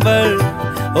अंबर,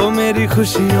 ओ मेरी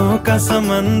खुशियों का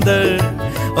समंदर,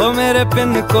 ओ मेरे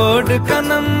पिन कोड का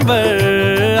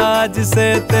नंबर, आज से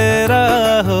तेरा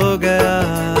हो गया।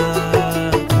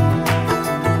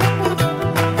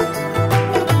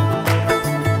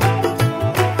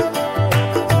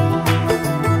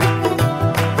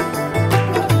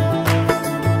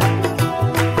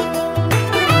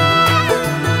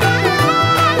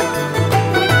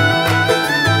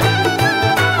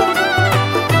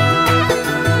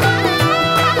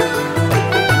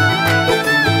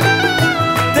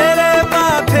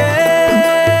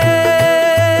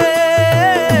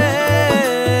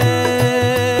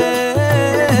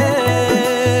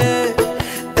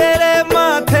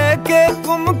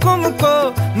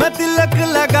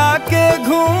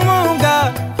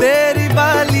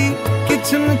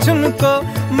 को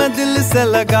मैं दिल से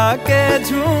लगा के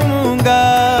झूमूंगा।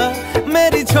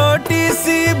 मेरी छोटी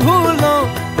सी भूलों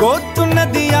को तू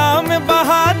नदिया में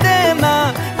बहा देना,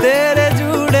 तेरे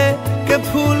जूड़े के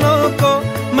फूलों को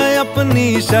मैं अपनी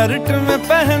शर्ट में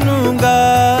पहनूंगा।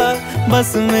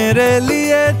 बस मेरे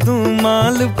लिए तू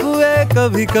मालपुए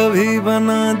कभी कभी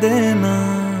बना देना।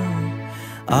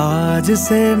 आज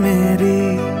से मेरी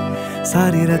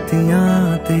सारी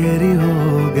रतियां तेरी हो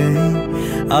गई,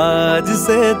 आज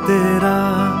से तेरा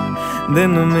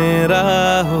दिन मेरा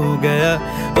हो गया।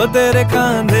 ओ तेरे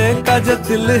कांधे का जो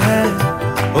दिल है,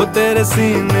 ओ तेरे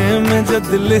सीने में जो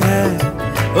दिल है,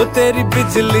 ओ तेरी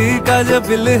बिजली का जो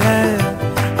बिल है,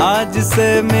 आज से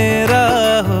मेरा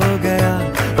हो गया।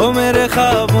 ओ मेरे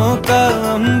ख्वाबों का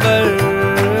अंबर,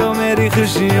 ओ मेरी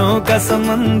खुशियों का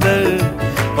समंदर,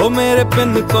 ओ मेरे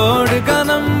पिन कोड का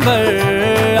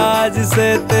नंबर, आज से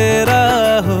तेरा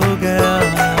हो गया।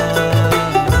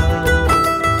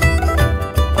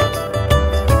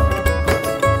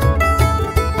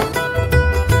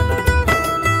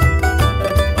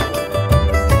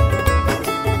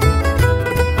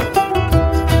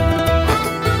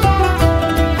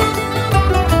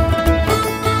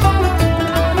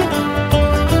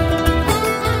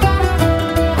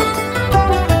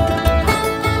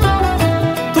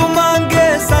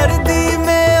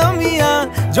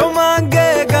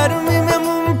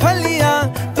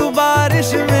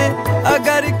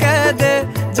 अगर कह दे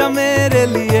जा मेरे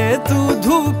लिए तू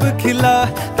धूप खिला,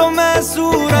 तो मैं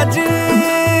सूरज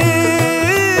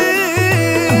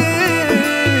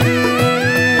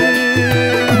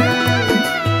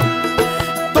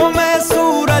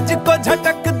को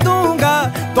झटक दूंगा,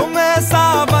 तो मैं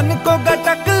सावन को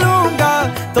गटक लूंगा।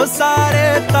 तो सारे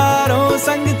तारों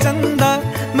संग चंदा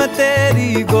मैं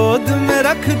तेरी गोद में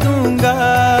रख दूंगा।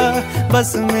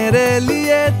 बस मेरे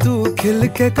लिए तू खिल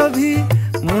के कभी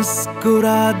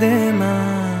मुस्कुरा देना।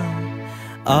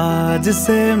 आज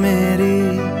से मेरी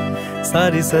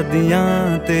सारी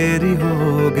सदियां तेरी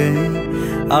हो गई,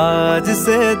 आज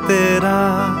से तेरा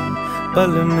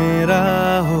पल मेरा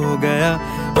हो गया।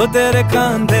 ओ तेरे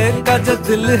कांधे का जो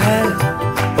दिल है,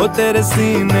 ओ तेरे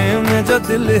सीने में जो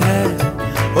दिल है,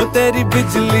 ओ तेरी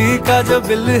बिजली का जो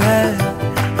बिल है,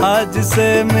 आज से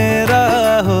मेरा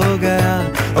हो गया।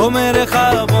 ओ मेरे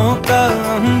ख्वाबों का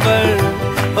अंबर,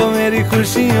 ओ मेरी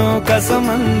खुशियों का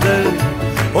समंदर,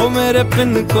 ओ मेरे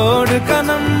पिन कोड का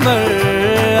नंबर,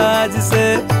 आज से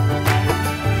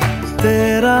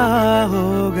तेरा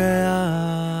हो गया।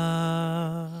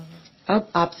 अब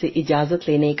आपसे इजाजत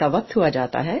लेने का वक्त हुआ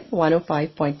जाता है।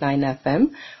 105.9 FM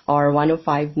और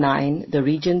 105.9 द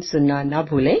रीजन सुनना ना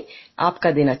भूलें।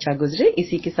 आपका दिन अच्छा गुजरे,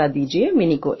 इसी के साथ दीजिए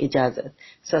मिनी को इजाजत।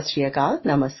 सत श्री अकाल,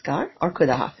 नमस्कार और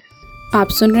खुदा हाफिज। आप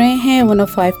सुन रहे हैं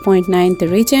 105.9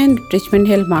 the region, Richmond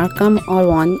Hill, Markham और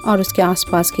वॉन और उसके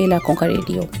आसपास के इलाकों का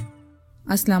रेडियो।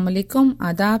 अस्सलाम वालेकुम,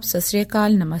 आदाब, सत श्री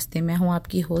अकाल, नमस्ते। मैं हूं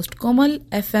आपकी होस्ट कोमल।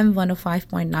 FM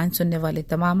 105.9 सुनने वाले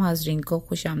तमाम हाजरीन को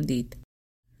खुश आमदीद।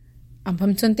 अब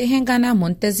हम सुनते हैं गाना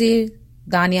मुंतजिर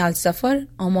दानियाल जफर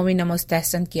और मोमिना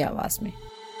मुस्तहसन की आवाज में।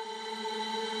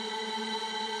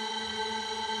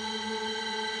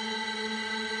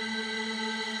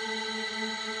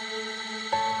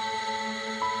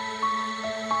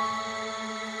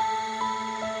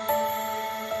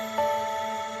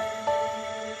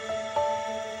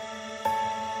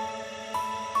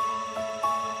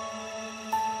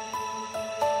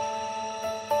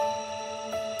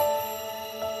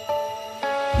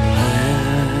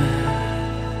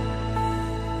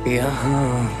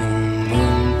 यहाँ हूँ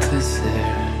मुंतज़िर,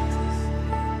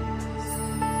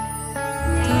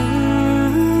 तुम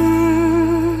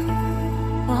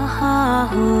वहाँ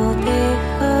हो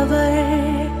बेखबर,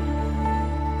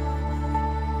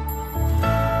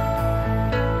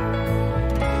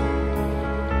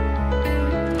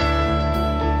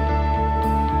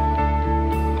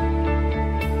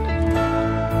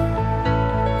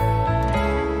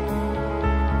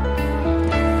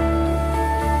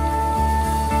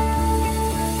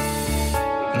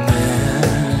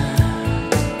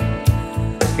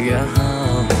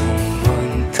 यहाँ हूँ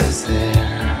मुंतज़िर,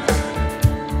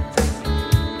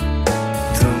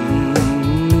 तुम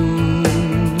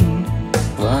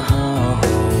वहाँ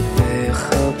हो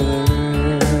बेखबर,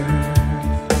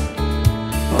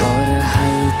 और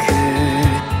हल्के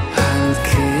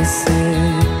हल्के से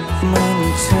मन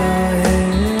चाहे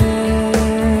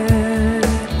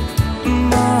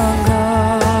मांगा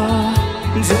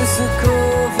जिसको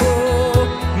वो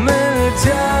मिल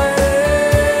जाए।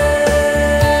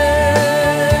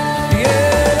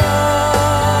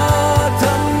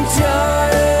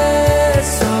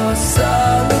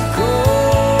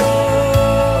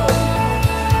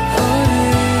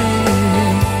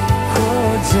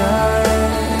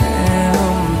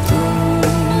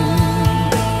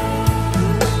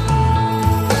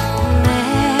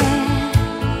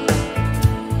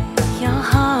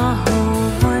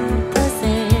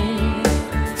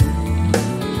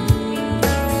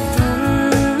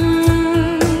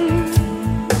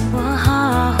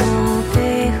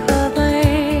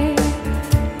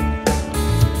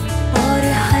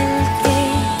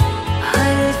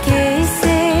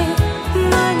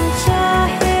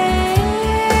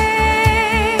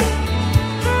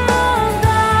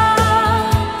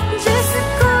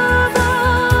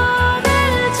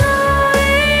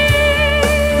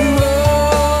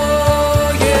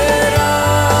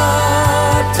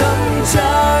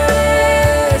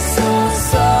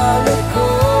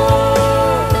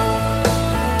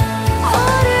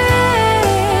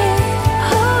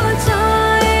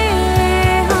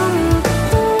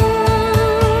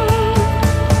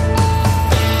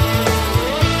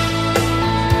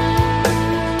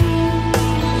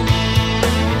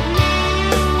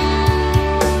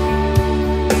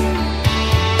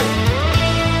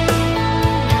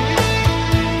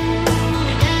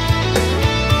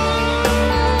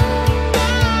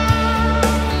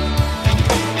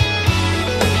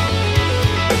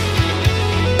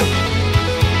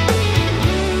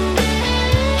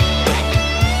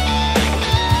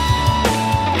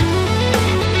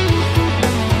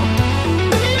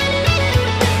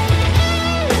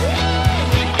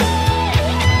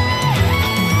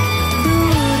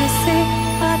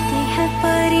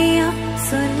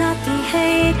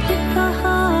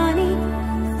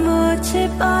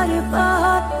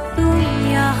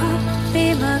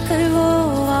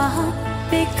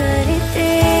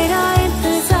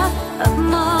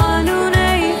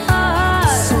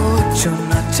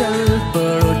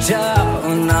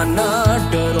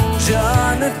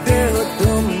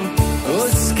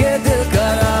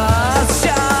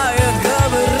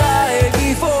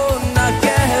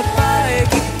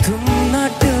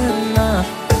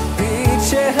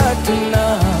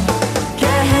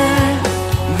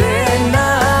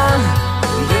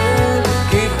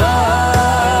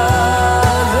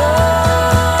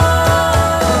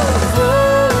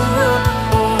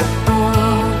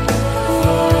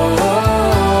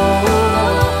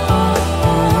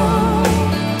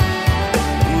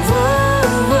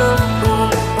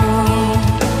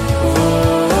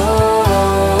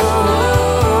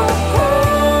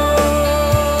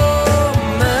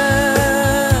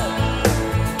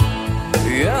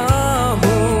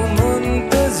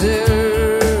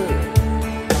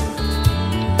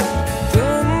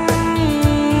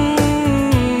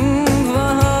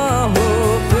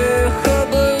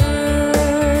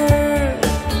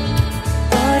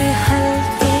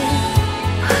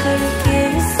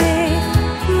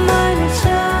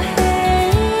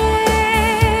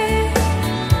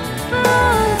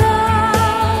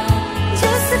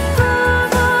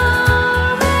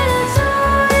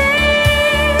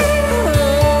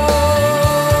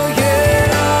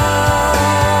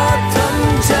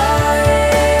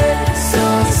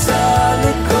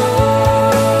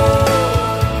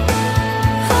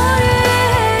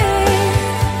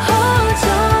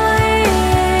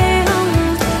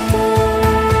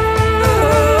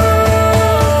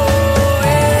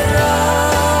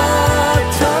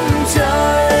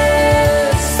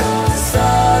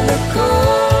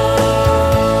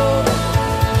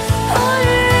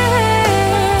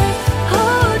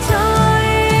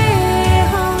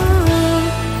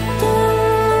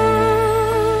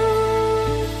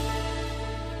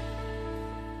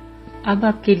 अब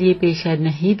आपके लिए पेश है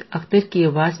नहीद अख्तर की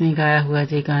आवाज में गाया हुआ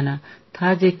ये गाना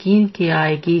था यकीन के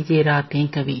आएगी ये रातें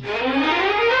कभी।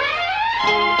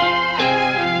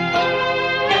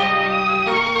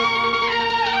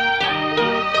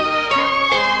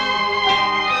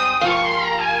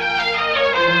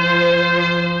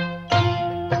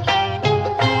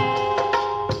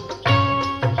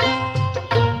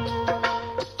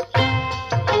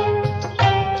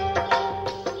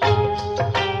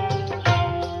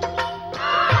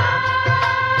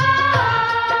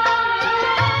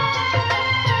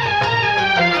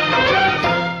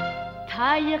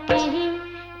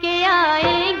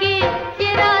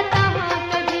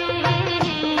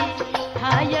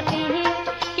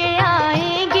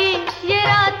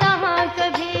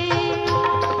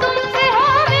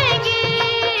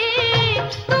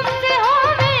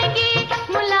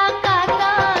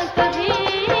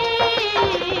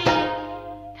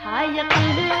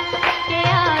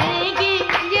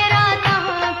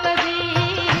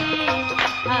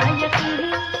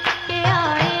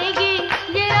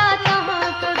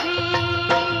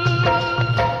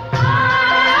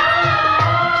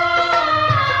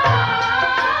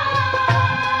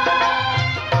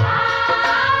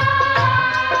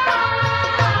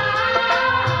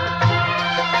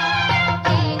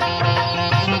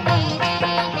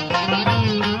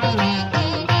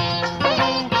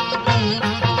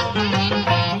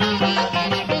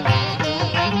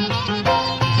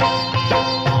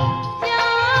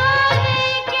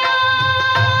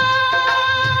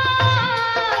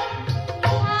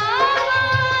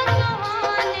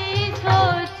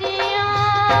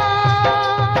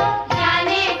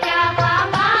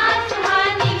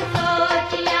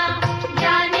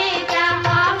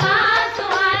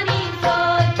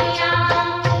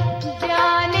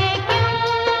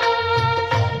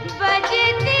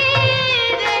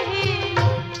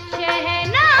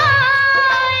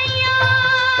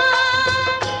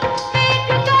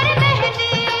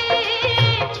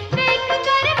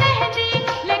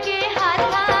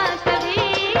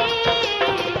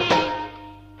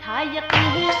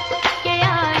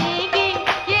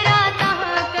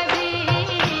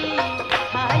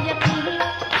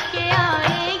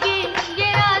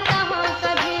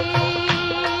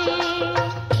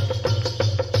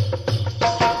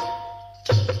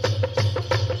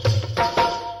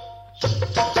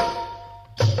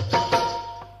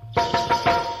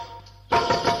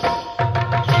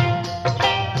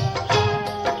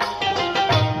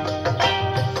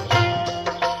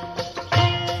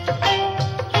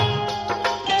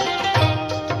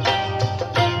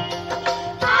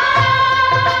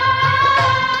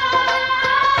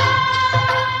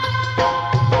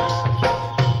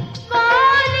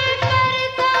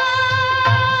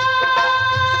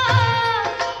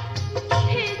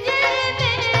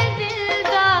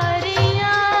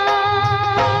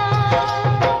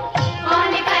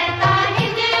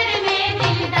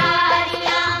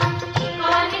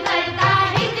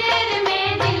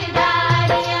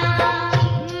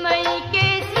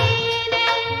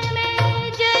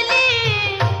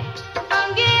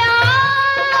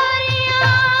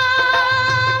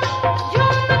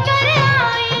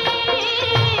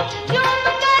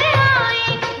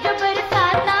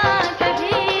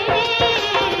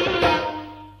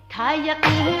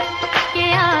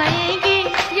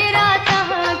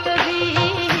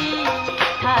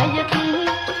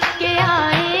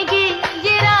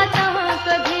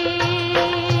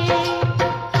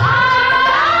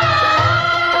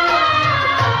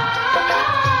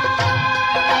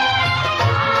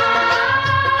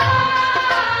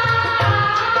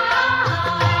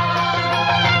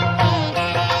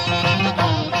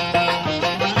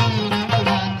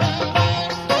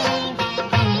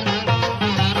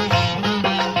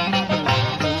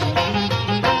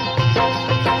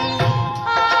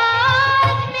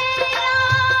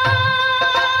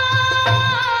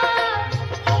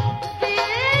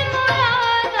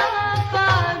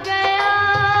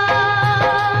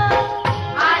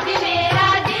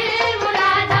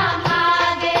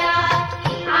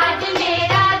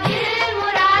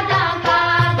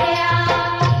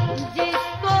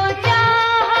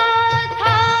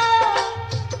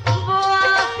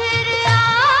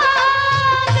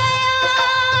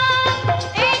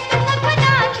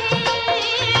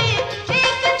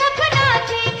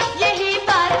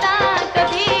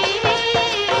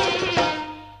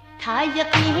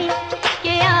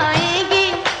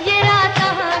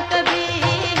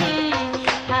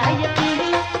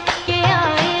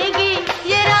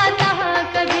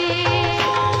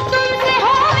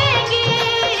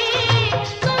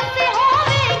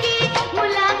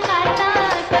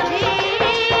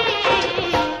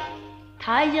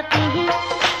 था यकीन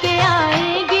के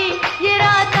आएगी ये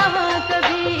रात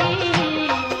कभी,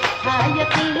 था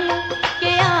यकीन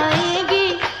के आएगी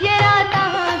ये रात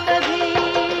कभी।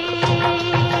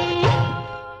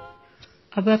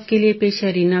 अब आपके लिए पेश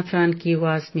है रीना फरान की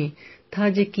आवाज में था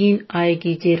यकीन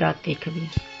आएगी ये रातें कभी।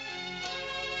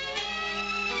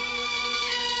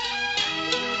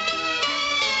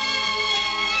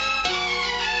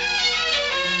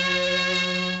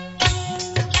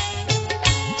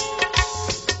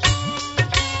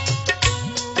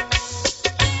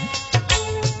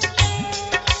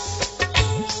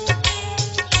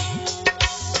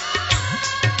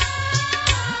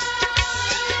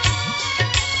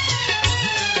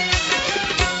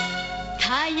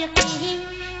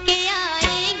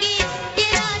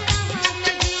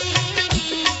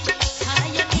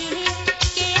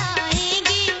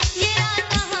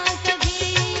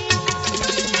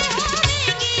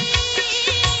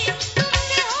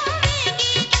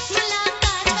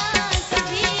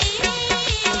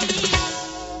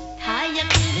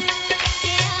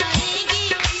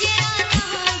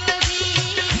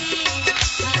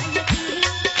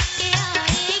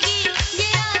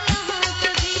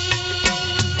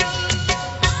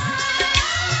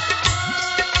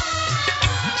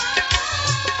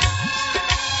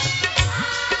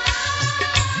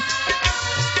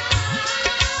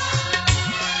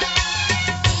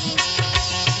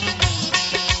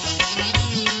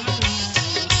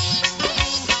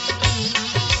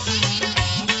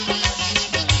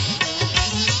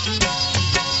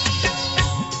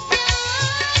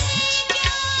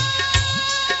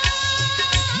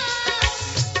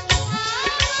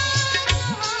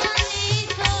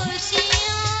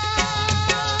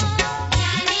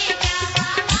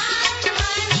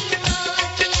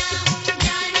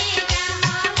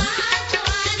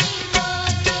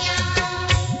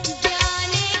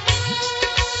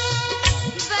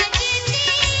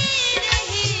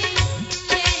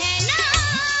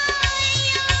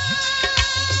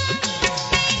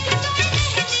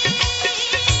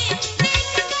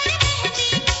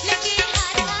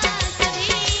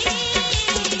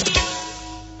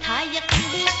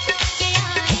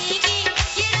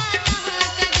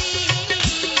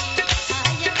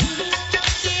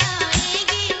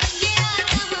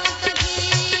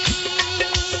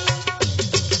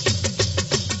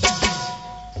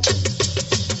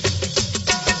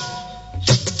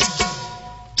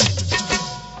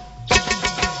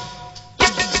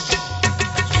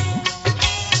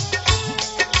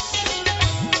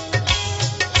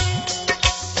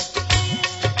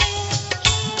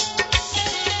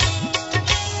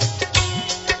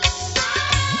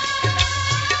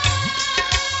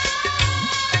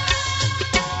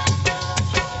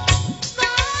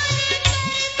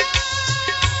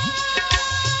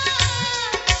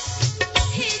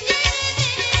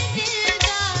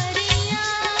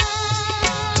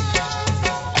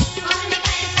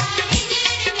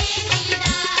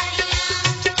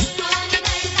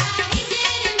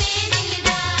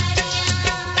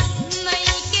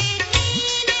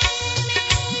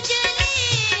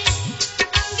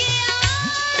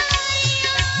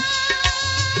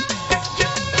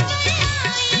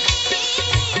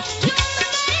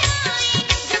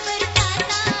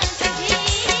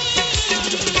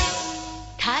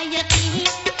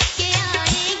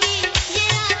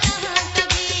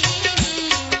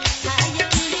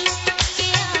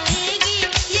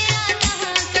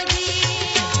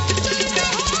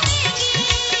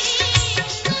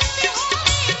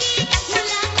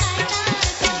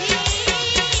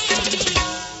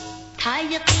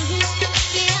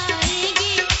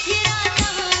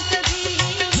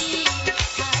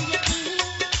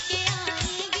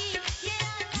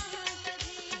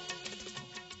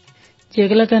 ये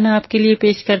अगला गाना आपके लिए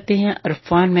पेश करते हैं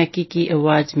अरफान मैकी की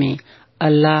आवाज में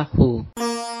अल्लाह हो।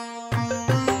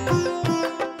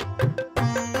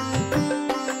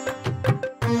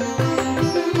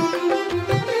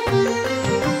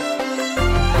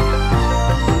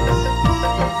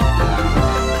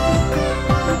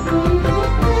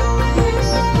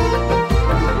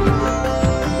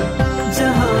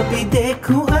 जहाँ भी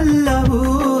देखूं अल्लाह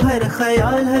हूँ, हर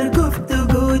ख्याल हर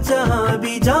गुफ्तगू, जहाँ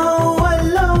भी जाऊं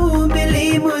अल्लाह हूँ,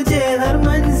 मिली मुझे हर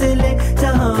मंजिले।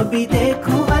 जहाँ भी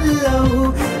देखूं अल्लाह हूँ,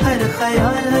 हर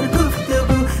ख्याल हर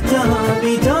गुफ्तगू, जहाँ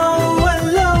भी जाऊं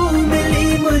अल्लाह हूँ,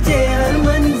 मिली मुझे हर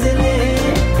मंजिले।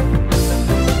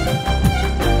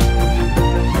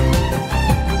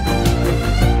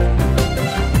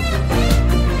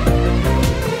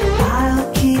 I'll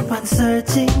keep on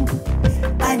searching,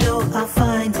 I know I'll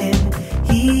find him.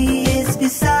 He is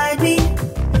beside me,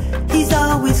 he's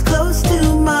always close to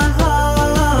my heart.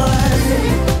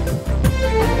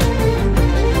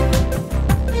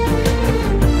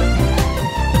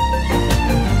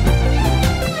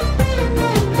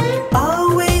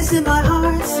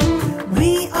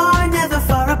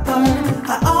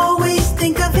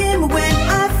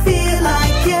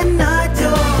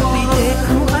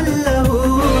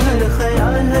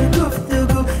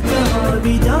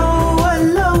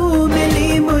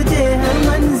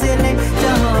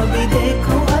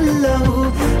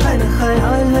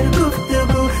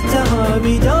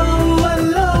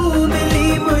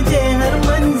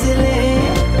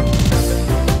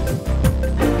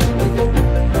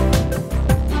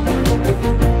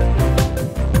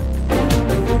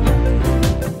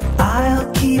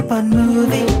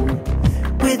 moving.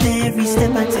 With every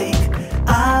step I take,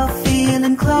 I'll feel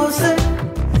him closer.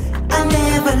 I'll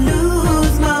never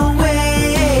lose my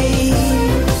way.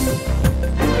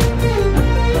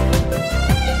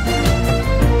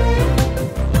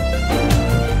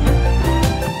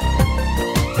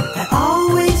 I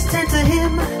always turn to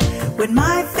him when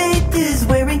my faith is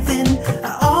wearing thin.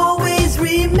 I always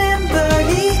remember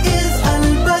he is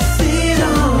al-Basir.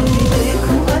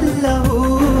 देखो अल्लाह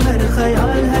हर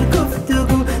ख्याल हर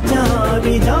गुफ्तगू जहाँ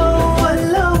भी जाऊँ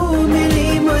अल्लाह मिली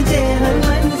मुझे हर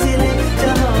मंजिलें.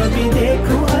 जहाँ भी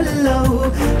देखो अल्लाह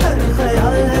हर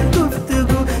ख्याल हर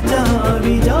गुफ्तगू जहाँ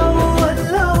भी जाऊँ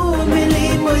अल्लाह मिली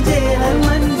मुझे हर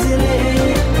मंजिलें.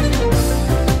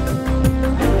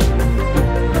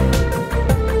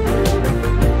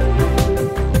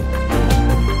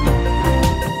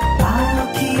 I'll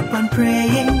keep on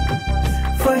praying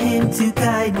for him to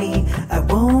guide me. I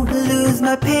won't lose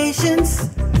my patience.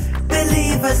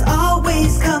 Believers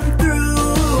always come through.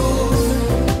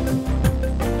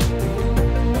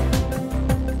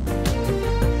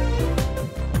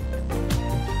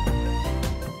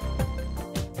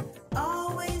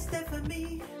 Always there for me,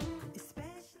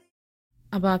 especially.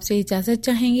 अब आपसे इजाजत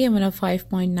चाहेंगे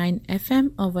 105.9 FM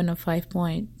और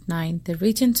 105.9 द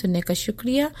रीजन सुनने का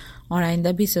शुक्रिया और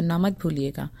आइंदा भी सुनना मत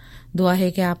भूलिएगा. दुआ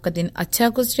है कि आपका दिन अच्छा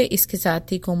गुजरे. इसके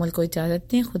साथ ही कोमल को इजाजत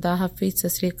दें. खुदा हाफिज.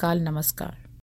 सत श्री अकाल. नमस्कार.